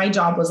guys. My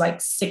job was like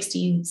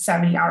 60,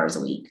 70 hours a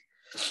week.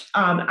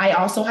 I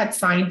also had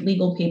signed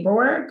legal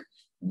paperwork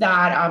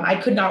that I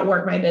could not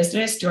work my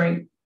business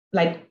during,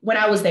 like when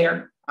I was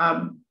there,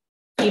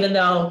 even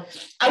though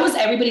I was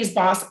everybody's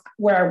boss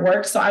where I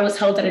worked. So I was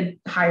held at a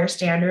higher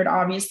standard,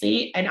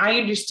 obviously. And I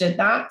understood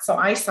that. So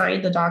I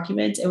signed the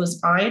document. It was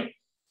fine.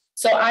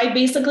 So I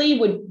basically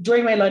would,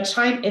 during my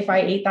lunchtime, if I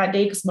ate that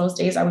day, because most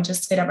days I would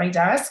just sit at my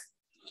desk,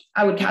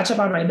 I would catch up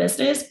on my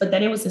business, but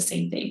then it was the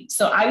same thing.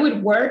 So I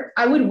would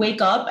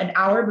wake up an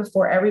hour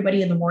before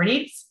everybody in the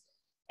mornings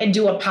and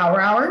do a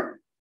power hour.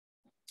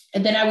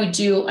 And then I would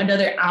do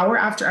another hour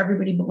after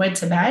everybody went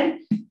to bed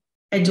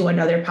and do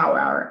another power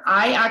hour.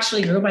 I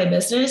actually grew my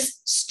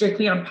business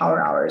strictly on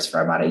power hours for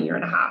about 1.5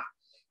 years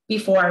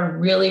before I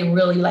really,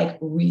 really like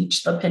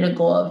reached the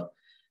pinnacle of,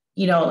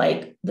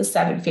 like the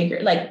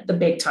 7-figure, like the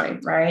big time,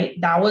 right?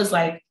 That was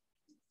like,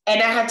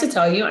 and I have to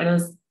tell you, I know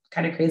it's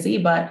kind of crazy,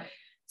 but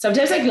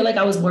sometimes I feel like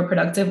I was more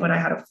productive when I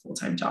had a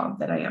full-time job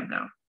than I am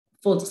now.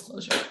 Full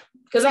disclosure,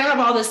 because I have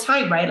all this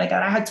time, right? Like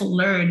I had to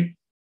learn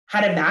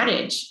how to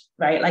manage,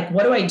 right? Like,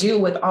 what do I do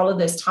with all of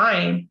this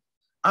time?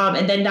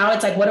 And then now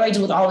it's like, what do I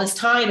do with all this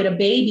time and a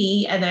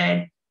baby? And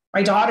then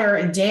my daughter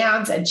and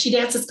dance, and she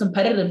dances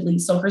competitively.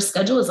 So her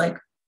schedule is like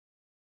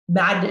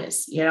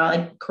madness,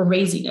 like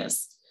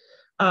craziness.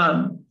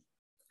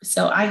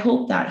 So I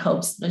hope that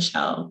helps,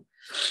 Michelle.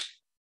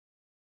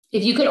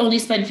 If you could only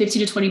spend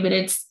 15 to 20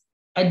 minutes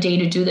a day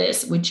to do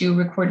this, would you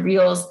record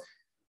reels?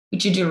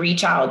 Would you do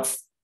reach outs?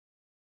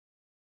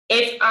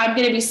 If I'm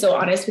going to be so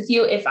honest with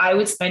you, if I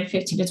would spend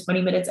 15 to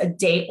 20 minutes a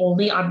day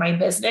only on my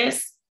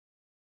business,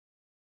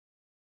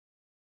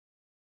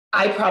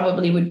 I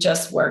probably would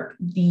just work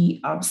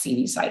the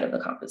CV side of the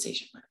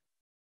compensation plan.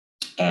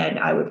 And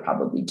I would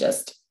probably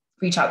just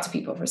reach out to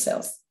people for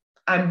sales.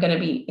 I'm going to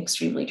be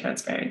extremely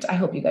transparent. I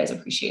hope you guys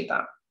appreciate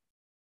that.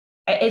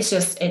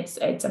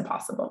 It's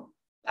impossible.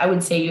 I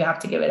would say you have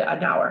to give it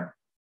an hour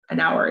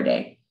a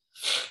day.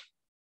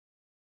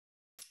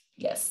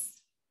 Yes.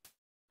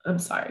 I'm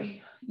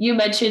sorry. You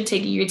mentioned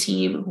taking your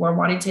team who are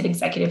wanting to hit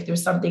executive through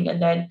something.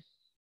 And then,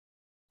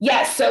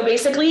 yes. So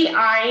basically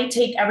I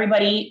take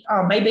everybody.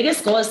 My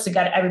biggest goal is to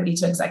get everybody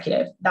to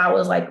executive.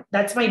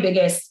 That's my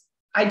biggest.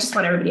 I just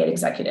want everybody at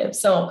executive.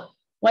 So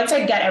once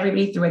I get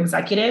everybody through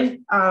executive,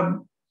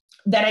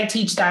 then I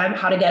teach them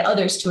how to get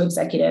others to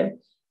executive.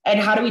 And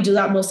how do we do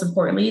that? Most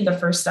importantly, the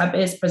first step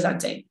is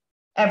presenting.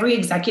 Every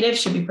executive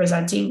should be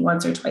presenting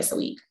once or twice a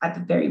week at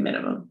the very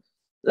minimum,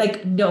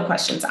 like no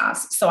questions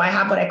asked. So I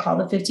have what I call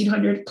the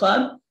 1500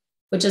 club,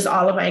 which is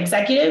all of my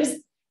executives.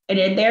 And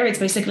in there, it's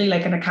basically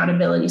like an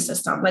accountability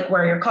system. Like,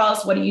 where are your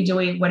calls? What are you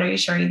doing? When are you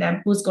sharing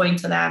them? Who's going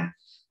to them?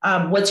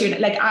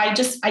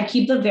 I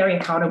keep them very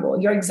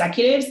accountable. Your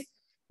executives,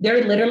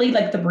 they're literally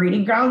like the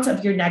breeding grounds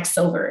of your next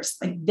silvers.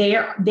 Like they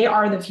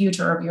are the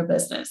future of your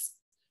business.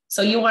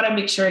 So you want to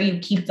make sure you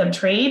keep them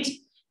trained.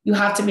 You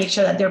have to make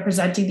sure that they're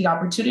presenting the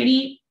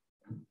opportunity.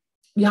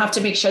 You have to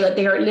make sure that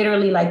they are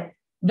literally like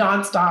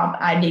nonstop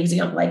ad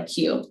nauseum like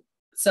Q.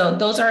 So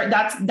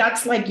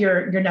that's like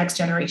your next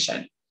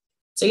generation.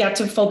 So you have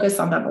to focus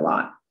on them a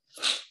lot.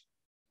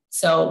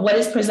 So what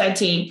is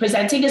presenting?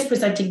 Presenting is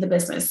presenting the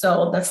business.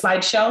 So the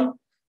slideshow,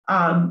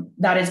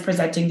 that is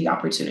presenting the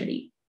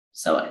opportunity.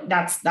 So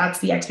that's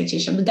the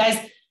expectation. The guys,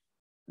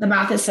 the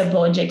math is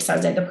simple, and Jake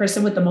says it. The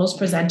person with the most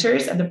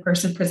presenters and the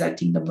person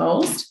presenting the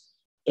most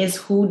is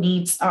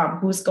who's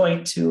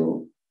going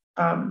to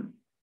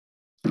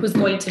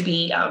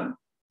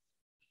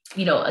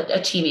be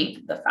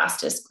achieving the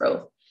fastest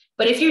growth.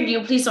 But if you're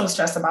new, please don't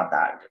stress about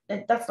that.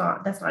 That's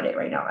not it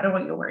right now. I don't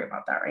want you to worry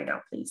about that right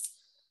now, please.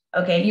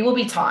 Okay, you will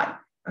be taught.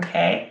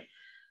 Okay.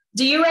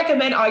 Do you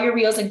recommend all your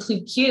reels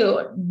include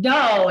Q?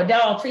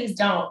 No, please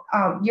don't.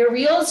 Your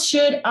reels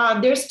should,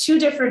 there's 2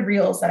 different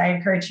reels that I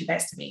encourage you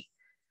guys to make.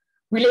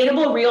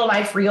 Relatable real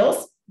life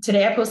reels.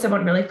 Today I posted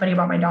one really funny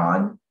about my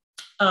dog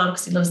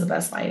because he lives the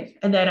best life.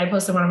 And then I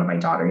posted one about my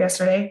daughter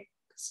yesterday.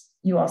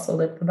 You also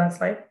live the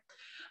best life.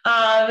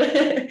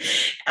 And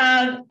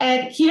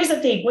here's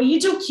the thing. When you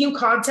do Q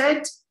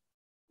content,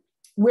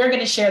 we're going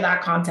to share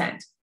that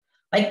content.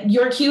 Like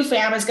your Q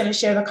fam is going to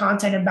share the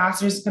content,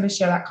 ambassadors is going to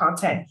share that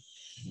content.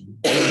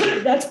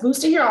 That's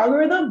boosting your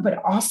algorithm,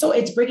 but also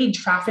it's bringing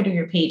traffic to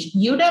your page.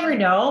 You never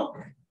know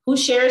who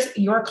shares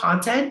your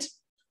content,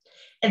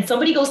 and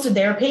somebody goes to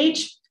their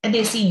page and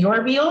they see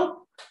your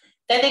reel,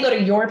 then they go to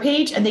your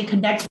page and they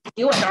connect with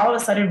you, and all of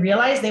a sudden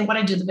realize they want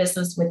to do the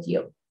business with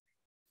you.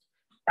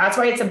 That's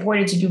why it's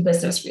important to do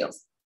business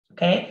reels.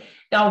 Okay.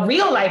 Now,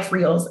 real life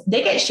reels,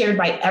 they get shared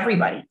by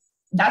everybody.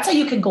 That's how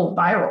you can go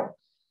viral.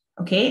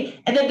 Okay.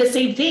 And then the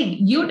same thing,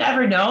 you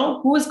never know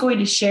who is going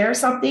to share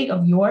something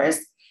of yours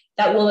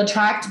that will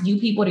attract new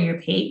people to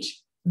your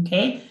page.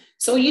 Okay.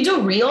 So when you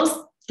do reels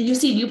and you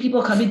see new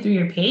people coming through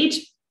your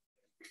page,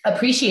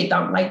 appreciate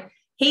them. Like,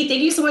 hey,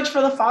 thank you so much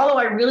for the follow.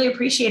 I really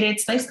appreciate it.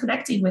 It's nice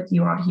connecting with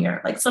you on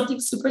here. Like something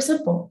super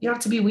simple. You don't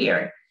have to be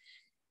weird.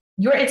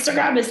 Your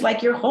Instagram is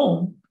like your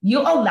home.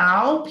 You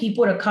allow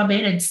people to come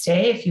in and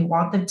stay if you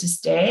want them to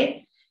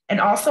stay. And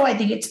also, I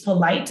think it's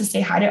polite to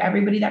say hi to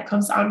everybody that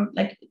comes on,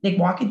 like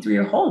walking through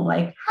your home.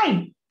 Like,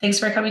 hi, thanks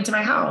for coming to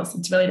my house.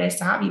 It's really nice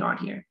to have you on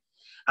here.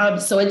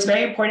 So it's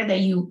very important that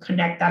you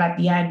connect that at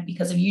the end,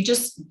 because if you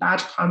just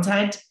batch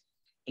content,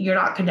 you're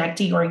not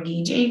connecting or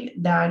engaging,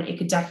 then it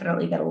could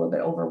definitely get a little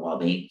bit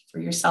overwhelming for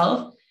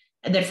yourself.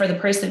 And then for the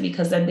person,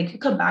 because then they could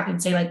come back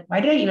and say like,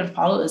 why did I even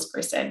follow this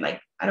person?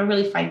 Like, I don't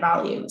really find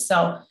value.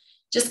 So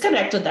just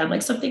connect with them,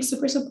 like something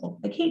super simple.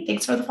 Like, hey,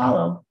 thanks for the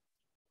follow.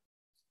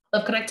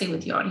 Love connecting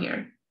with you on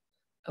here.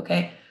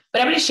 Okay.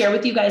 But I'm going to share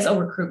with you guys a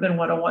recruitment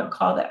 101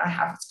 call that I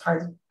have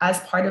as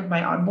part of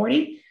my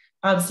onboarding.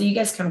 So you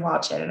guys can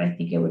watch it. And I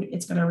think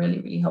it's going to really,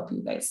 really help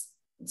you guys.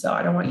 So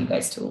I don't want you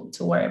guys to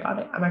worry about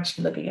it. I'm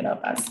actually looking it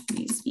up as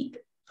we speak.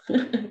 Do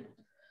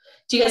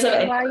you guys have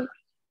any?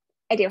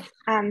 I do.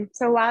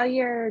 So while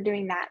you're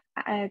doing that,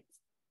 it's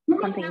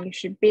something you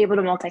should be able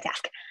to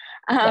multitask.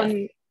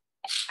 Yes.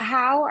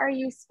 How are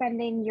you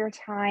spending your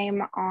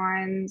time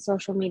on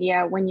social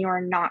media when you are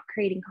not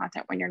creating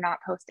content, when you're not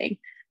posting?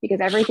 Because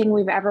everything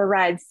we've ever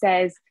read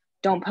says,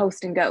 don't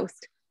post and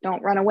ghost.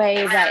 Don't run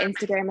away, that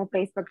Instagram and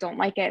Facebook don't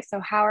like it. So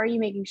how are you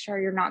making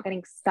sure you're not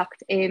getting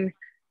sucked in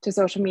to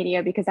social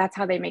media? Because that's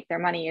how they make their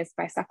money, is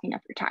by sucking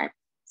up your time.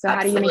 So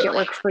Absolutely. How do you make it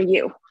work for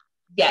you?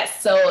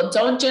 Yes. So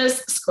don't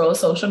just scroll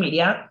social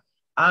media.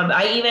 I'm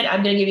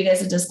going to give you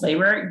guys a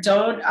disclaimer.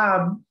 Don't,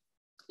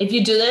 if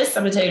you do this,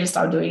 I'm going to tell you to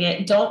stop doing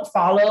it. Don't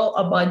follow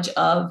a bunch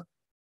of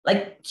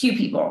like cute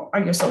people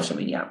on your social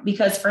media,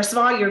 because first of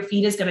all, your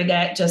feed is going to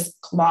get just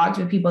clogged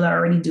with people that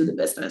already do the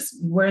business.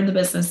 We're in the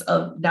business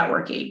of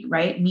networking,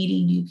 right?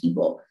 Meeting new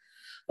people.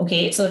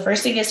 Okay. So the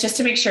first thing is just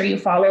to make sure you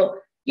follow,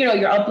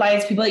 your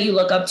uplines, people that you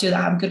look up to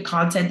that have good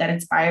content that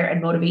inspire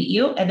and motivate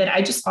you. And then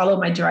I just follow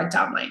my direct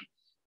downline,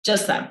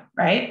 just them.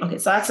 Right. Okay.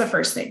 So that's the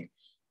first thing.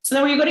 So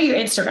then when you go to your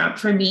Instagram,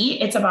 for me,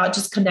 it's about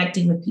just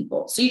connecting with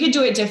people. So you can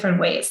do it different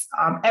ways.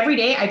 Every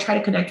day I try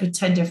to connect with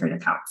 10 different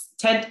accounts,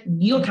 10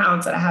 new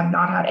accounts that I have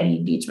not had any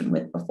engagement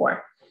with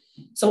before.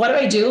 So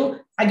what do?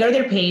 I go to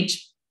their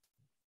page.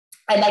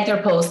 I like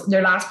their posts.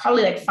 Their last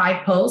probably like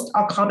 5 posts.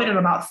 I'll comment on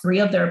about 3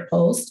 of their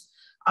posts.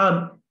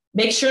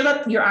 Make sure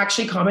that you're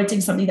actually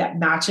commenting something that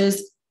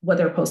matches what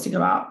they're posting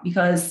about,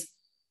 because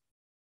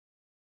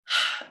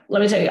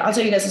let me tell you, I'll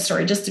tell you guys a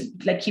story just to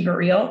like keep it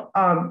real.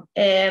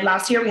 And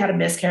last year we had a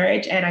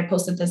miscarriage and I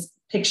posted this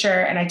picture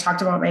and I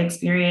talked about my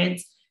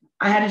experience.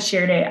 I hadn't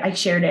shared it. I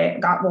shared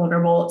it, got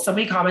vulnerable.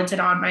 Somebody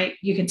commented on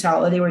you can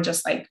tell they were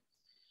just like,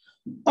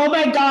 oh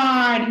my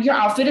God, your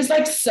outfit is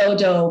like so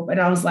dope. And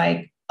I was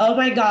like, oh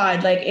my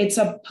God, like it's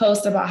a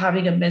post about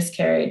having a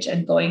miscarriage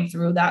and going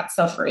through that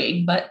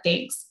suffering, but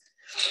thanks.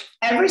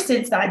 Ever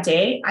since that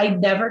day, I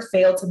never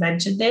failed to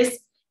mention this,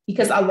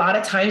 because a lot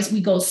of times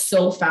we go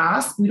so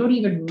fast, we don't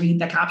even read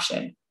the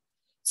caption.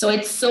 So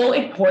it's so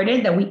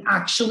important that we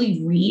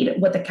actually read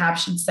what the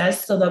caption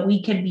says so that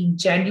we can be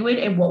genuine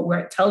in what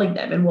we're telling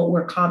them and what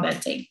we're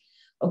commenting.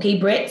 Okay,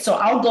 Britt. So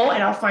I'll go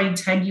and I'll find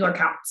 10 new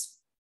accounts.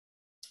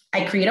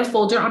 I create a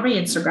folder on my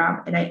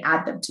Instagram and I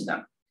add them to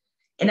them.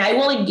 And I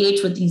will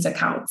engage with these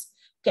accounts.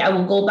 Okay, I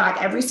will go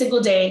back every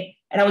single day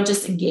and I will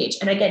just engage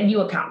and I get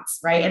new accounts,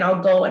 right? And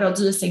I'll go and I'll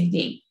do the same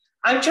thing.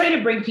 I'm trying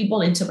to bring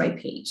people into my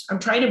page. I'm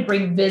trying to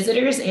bring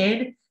visitors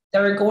in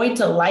that are going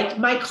to like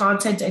my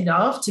content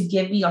enough to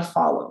give me a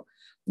follow.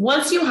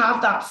 Once you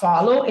have that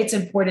follow, it's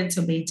important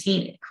to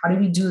maintain it. How do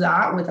we do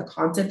that? With the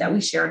content that we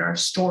share in our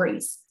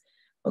stories.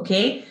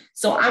 Okay.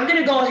 So I'm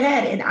going to go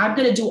ahead and I'm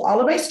going to do all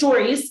of my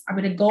stories. I'm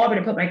going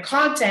to put my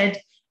content,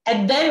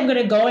 and then I'm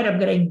going to go and I'm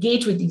going to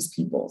engage with these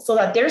people so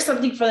that there's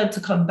something for them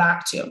to come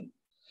back to.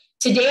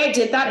 Today I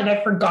did that and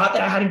I forgot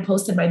that I hadn't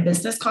posted my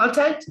business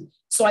content.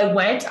 So I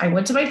went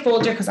to my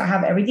folder because I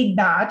have everything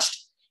batched,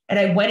 and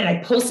I went and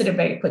I posted it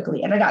very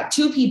quickly. And I got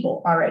 2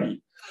 people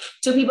already,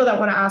 2 people that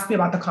want to ask me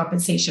about the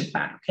compensation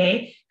plan.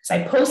 Okay.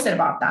 Because I posted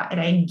about that and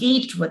I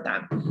engaged with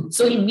them.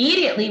 So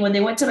immediately when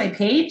they went to my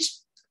page,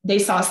 they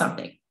saw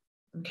something.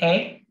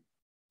 Okay.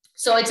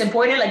 So it's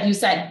important, like you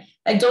said,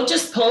 like don't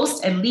just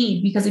post and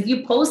leave, because if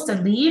you post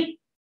and leave,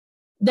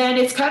 then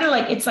it's kind of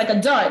like, it's like a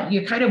dud.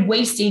 You're kind of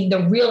wasting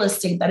the real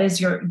estate that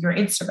is your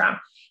Instagram.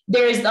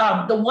 There's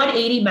the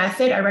 180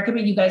 method. I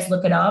recommend you guys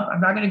look it up.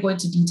 I'm not going to go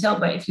into detail,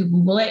 but if you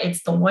Google it,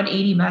 it's the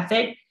 180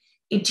 method.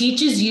 It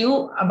teaches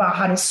you about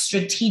how to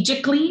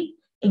strategically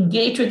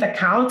engage with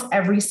accounts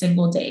every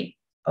single day.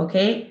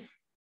 Okay.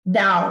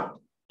 Now,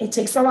 it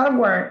takes a lot of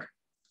work.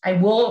 I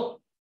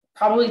will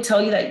probably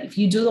tell you that if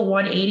you do the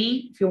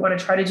 180, if you want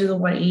to try to do the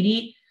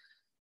 180,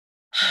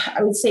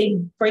 I would say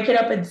break it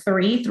up in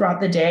 3 throughout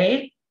the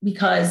day,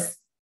 because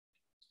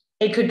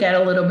it could get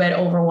a little bit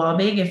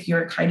overwhelming if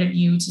you're kind of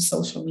new to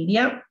social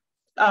media.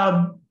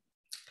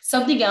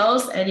 Something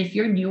else, and if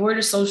you're newer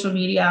to social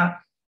media,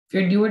 if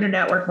you're newer to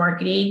network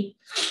marketing,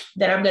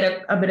 then I'm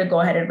gonna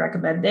go ahead and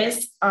recommend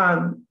this.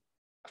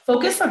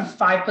 Focus on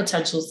 5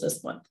 potentials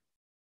this month,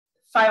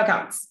 5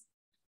 accounts,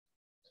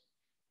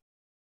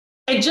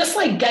 and just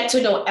like get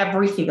to know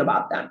everything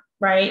about them,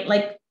 right?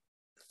 Like,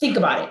 think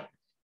about it.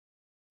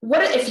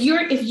 What if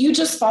you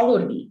just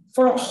followed me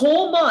for a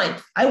whole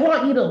month? I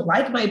want you to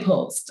like my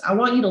posts. I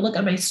want you to look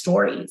at my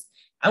stories.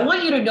 I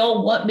want you to know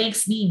what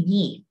makes me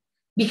me.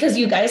 Because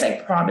you guys, I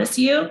promise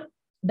you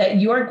that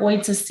you are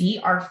going to see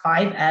our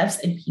 5 F's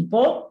in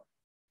people.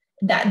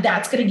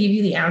 That's going to give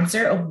you the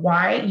answer of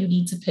why you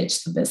need to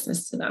pitch the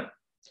business to them.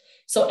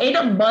 So in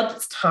a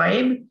month's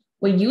time,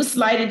 when you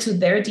slide into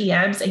their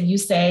DMs and you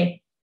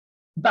say,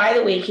 by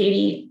the way,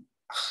 Katie,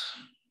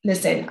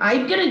 listen,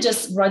 I'm going to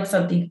just run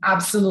something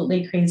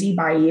absolutely crazy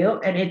by you,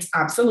 and it's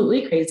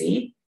absolutely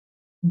crazy,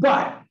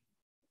 but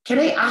can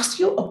I ask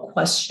you a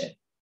question?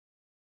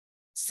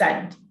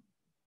 Send.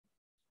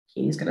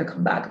 Katie's going to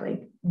come back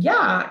like,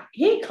 yeah,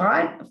 hey,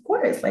 Claude, of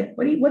course. Like,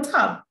 what's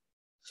up?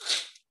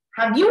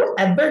 Have you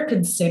ever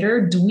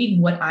considered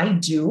doing what I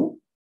do?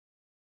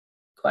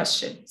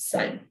 Question.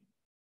 Send.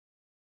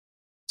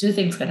 2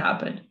 things could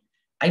happen.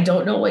 I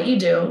don't know what you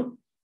do.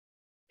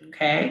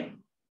 Okay.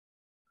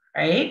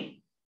 Right?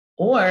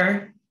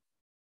 Or,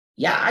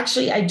 yeah,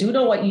 actually, I do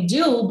know what you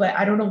do, but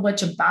I don't know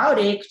much about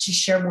it. Could you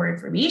share more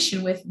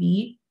information with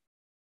me?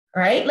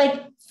 Right?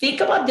 Like, think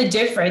about the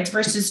difference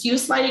versus you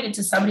sliding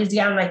into somebody's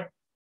DM like,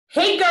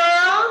 hey,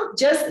 girl,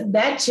 just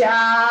met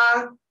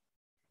ya.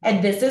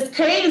 And this is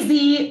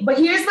crazy, but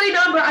here's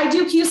my number. I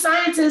do Q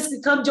Sciences.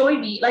 Come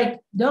join me. Like,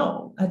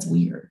 no, that's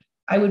weird.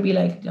 I would be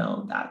like,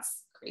 no,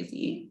 that's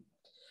crazy.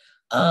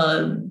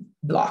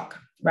 Block.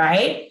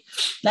 Right?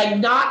 Like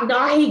not,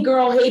 hey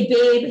girl, hey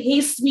babe, hey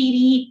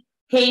sweetie,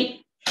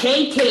 hey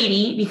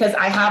Katie, because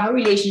I have a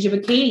relationship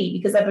with Katie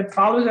because I've been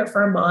following her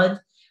for a month.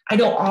 I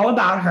know all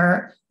about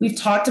her. We've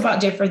talked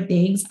about different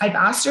things. I've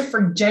asked her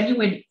for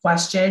genuine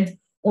questions,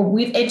 or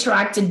we've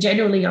interacted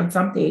genuinely on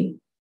something.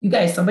 You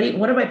guys,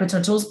 one of my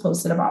potentials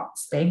posted about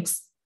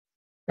Spanx.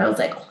 And I was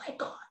like, oh my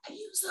God, I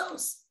use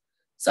those.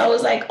 So I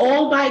was like,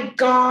 oh my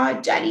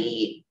God,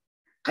 Jenny,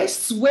 I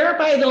swear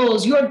by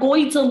those. You are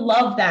going to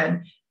love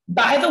them.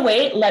 By the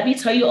way, let me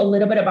tell you a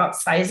little bit about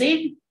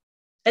sizing.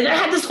 And I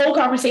had this whole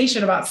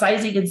conversation about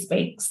sizing and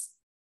Spanx.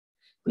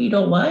 But you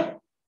know what?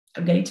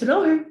 I'm getting to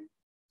know her.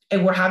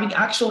 And we're having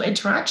actual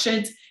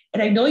interactions.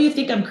 And I know you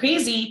think I'm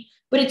crazy,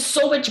 but it's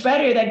so much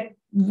better than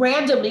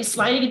randomly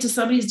sliding into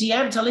somebody's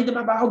DM telling them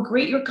about how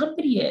great your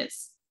company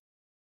is.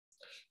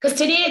 Because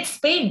today it's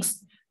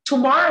Spanx.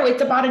 Tomorrow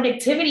it's about an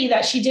activity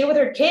that she did with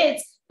her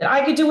kids that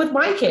I could do with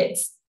my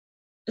kids.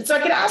 And so I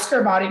could ask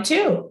her about it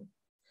too.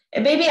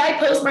 And maybe I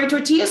post my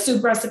tortilla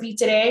soup recipe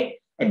today,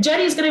 and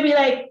Jenny's going to be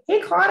like, hey,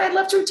 Claude, I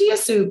love tortilla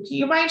soup. Do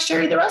you mind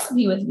sharing the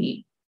recipe with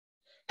me?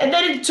 And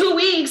then in 2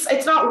 weeks,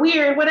 it's not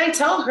weird when I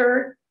tell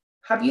her,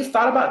 have you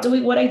thought about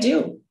doing what I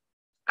do?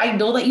 I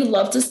know that you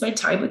love to spend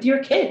time with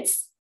your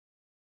kids.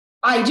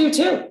 I do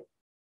too.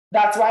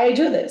 That's why I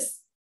do this.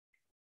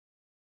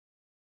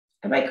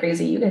 Am I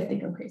crazy? You guys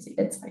think I'm crazy.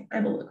 It's fine.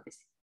 I'm a little crazy.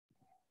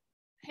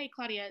 Hey,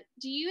 Claudia,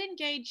 do you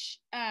engage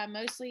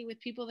mostly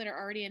with people that are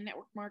already in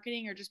network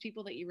marketing, or just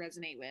people that you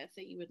resonate with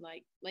that you would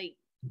like?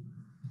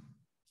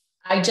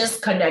 I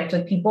just connect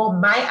with people.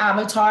 My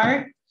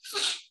avatar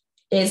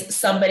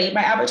is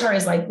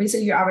like,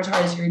 basically your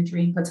avatar is your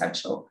dream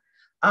potential.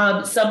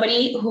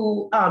 Somebody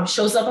who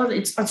shows up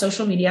on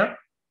social media.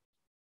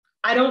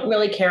 I don't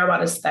really care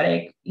about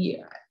aesthetic.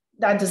 Yeah,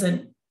 that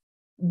doesn't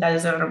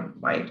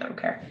I don't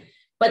care.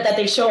 But that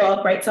they show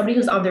up, right? Somebody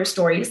who's on their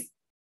stories,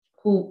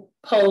 who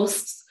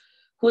posts,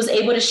 who's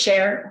able to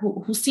share,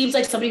 who seems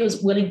like somebody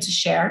who's willing to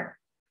share.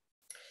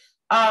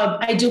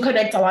 I do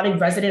connect a lot and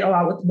resonate a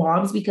lot with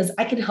moms because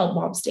I can help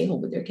moms stay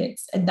home with their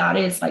kids. And that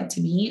is, like,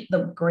 to me,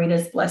 the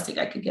greatest blessing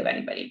I could give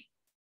anybody,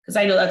 because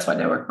I know that's what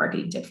network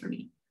marketing did for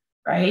me,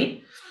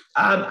 right?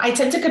 I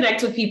tend to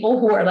connect with people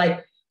who are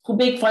like, who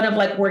make fun of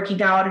like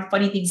working out and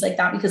funny things like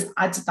that, because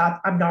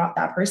I'm not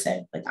that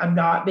person. Like, I'm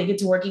not big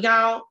into working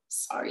out.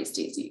 Sorry,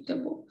 Stacey,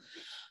 Kimball.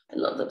 I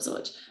love them so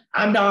much.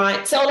 I'm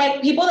not. So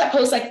like people that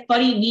post like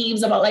funny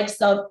memes about like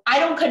stuff, I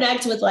don't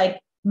connect with. Like,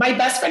 my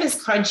best friend is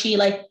Crunchy.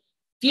 Like,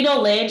 if you know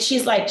Lynn, she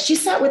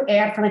sat with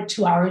Anne for like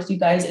 2 hours, you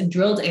guys, and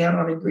drilled Anne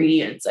on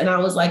ingredients. And I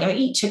was like, I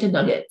eat chicken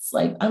nuggets.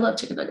 Like, I love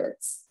chicken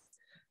nuggets,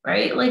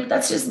 right? Like,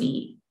 that's just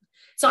me.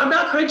 So I'm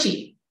not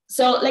Crunchy.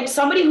 So like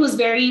somebody who's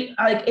very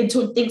like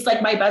into things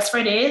like my best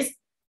friend is,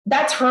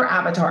 That's her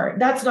avatar.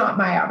 That's not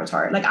my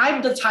avatar. Like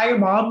I'm the tired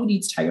mom who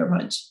needs Tiger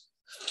Punch.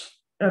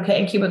 Okay.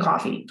 And Cuban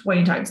coffee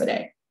 20 times a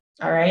day.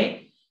 All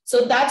right.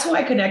 So that's who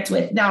I connect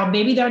with. Now,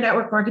 maybe they're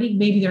network marketing,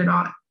 maybe they're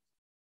not.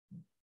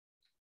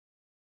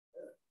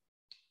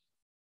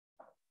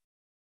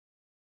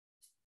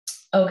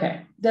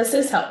 Okay. Does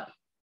this help?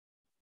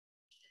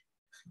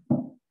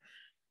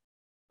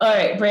 All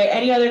right, Bray,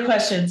 any other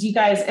questions? You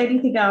guys,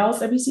 anything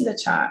else? Let me see the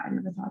chat. I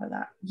never thought of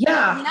that.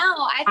 Yeah.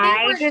 No, I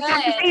think we're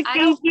good.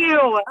 Thank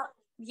you.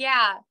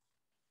 Yeah.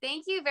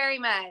 Thank you very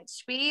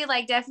much. We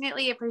like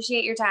definitely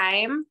appreciate your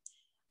time,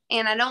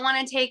 and I don't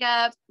want to take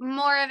up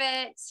more of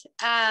it.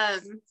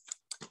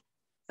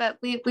 But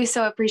we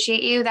so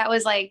appreciate you. That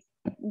was like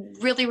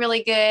really,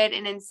 really good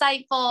and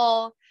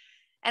insightful.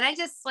 And I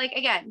just like,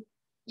 again,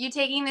 you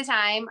taking the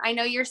time. I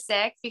know you're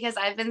sick because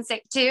I've been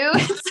sick too.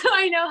 So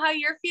I know how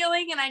you're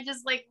feeling. And I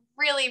just like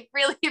really,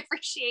 really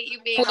appreciate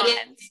you being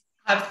on.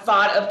 I've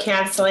thought of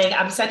canceling.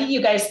 I'm sending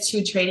you guys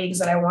 2 trainings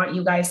that I want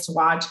you guys to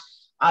watch.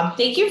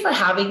 Thank you for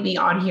having me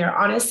on here.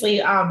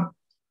 Honestly, I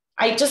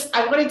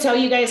want to tell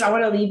you guys, I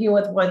want to leave you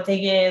with one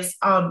thing is,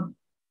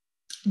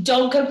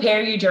 don't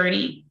compare your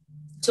journey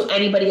to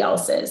anybody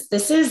else's.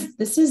 This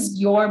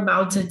is your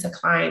mountain to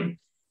climb.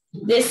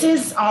 This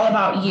is all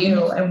about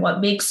you and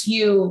what makes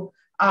you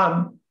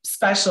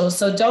special.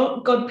 So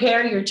don't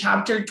compare your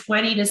chapter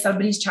 20 to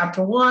somebody's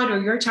chapter 1 or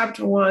your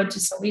chapter 1 to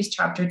somebody's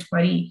chapter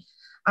 20.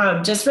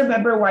 Just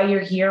remember why you're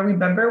here.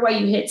 Remember why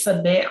you hit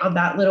submit on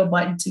that little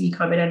button to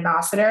become an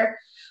ambassador.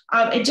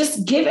 And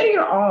just give it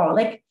your all.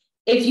 Like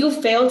if you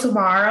fail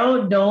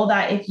tomorrow, know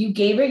that if you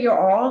gave it your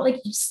all,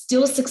 like you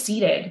still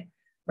succeeded,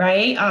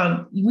 right?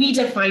 We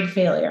define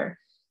failure.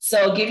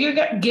 So give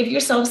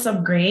yourself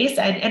some grace.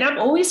 And I'm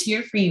always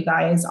here for you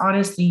guys.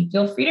 Honestly,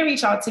 feel free to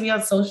reach out to me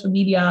on social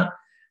media,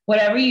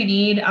 whatever you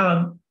need.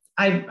 I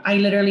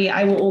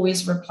will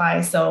always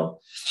reply. So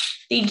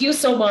thank you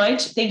so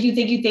much. Thank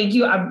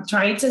you. I'm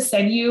trying to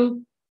send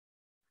you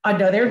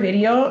another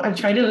video. I'm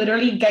trying to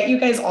literally get you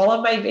guys all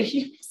of my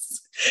videos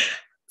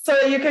so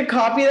that you can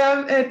copy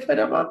them and put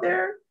them on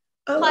there.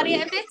 Claudia,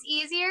 if it's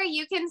easier,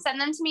 you can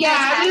send them to me. Yeah,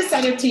 I'm going to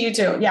send it to you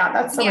too. Yeah,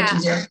 that's so much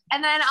easier.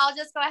 And then I'll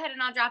just go ahead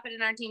and I'll drop it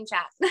in our team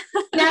chat.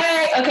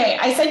 Yay. Okay,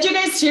 I sent you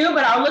guys too,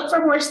 but I'll look for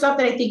more stuff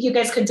that I think you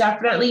guys could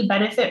definitely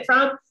benefit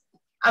from.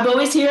 I'm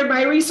always here.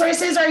 My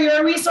resources are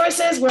your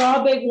resources. We're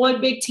all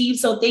one big team.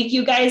 So thank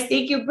you guys.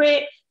 Thank you,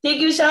 Britt. Thank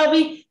you,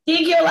 Shelby.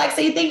 Thank you,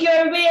 Alexei. Thank you,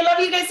 everybody. I love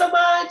you guys so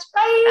much.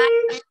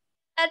 Bye.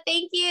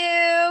 Thank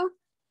you.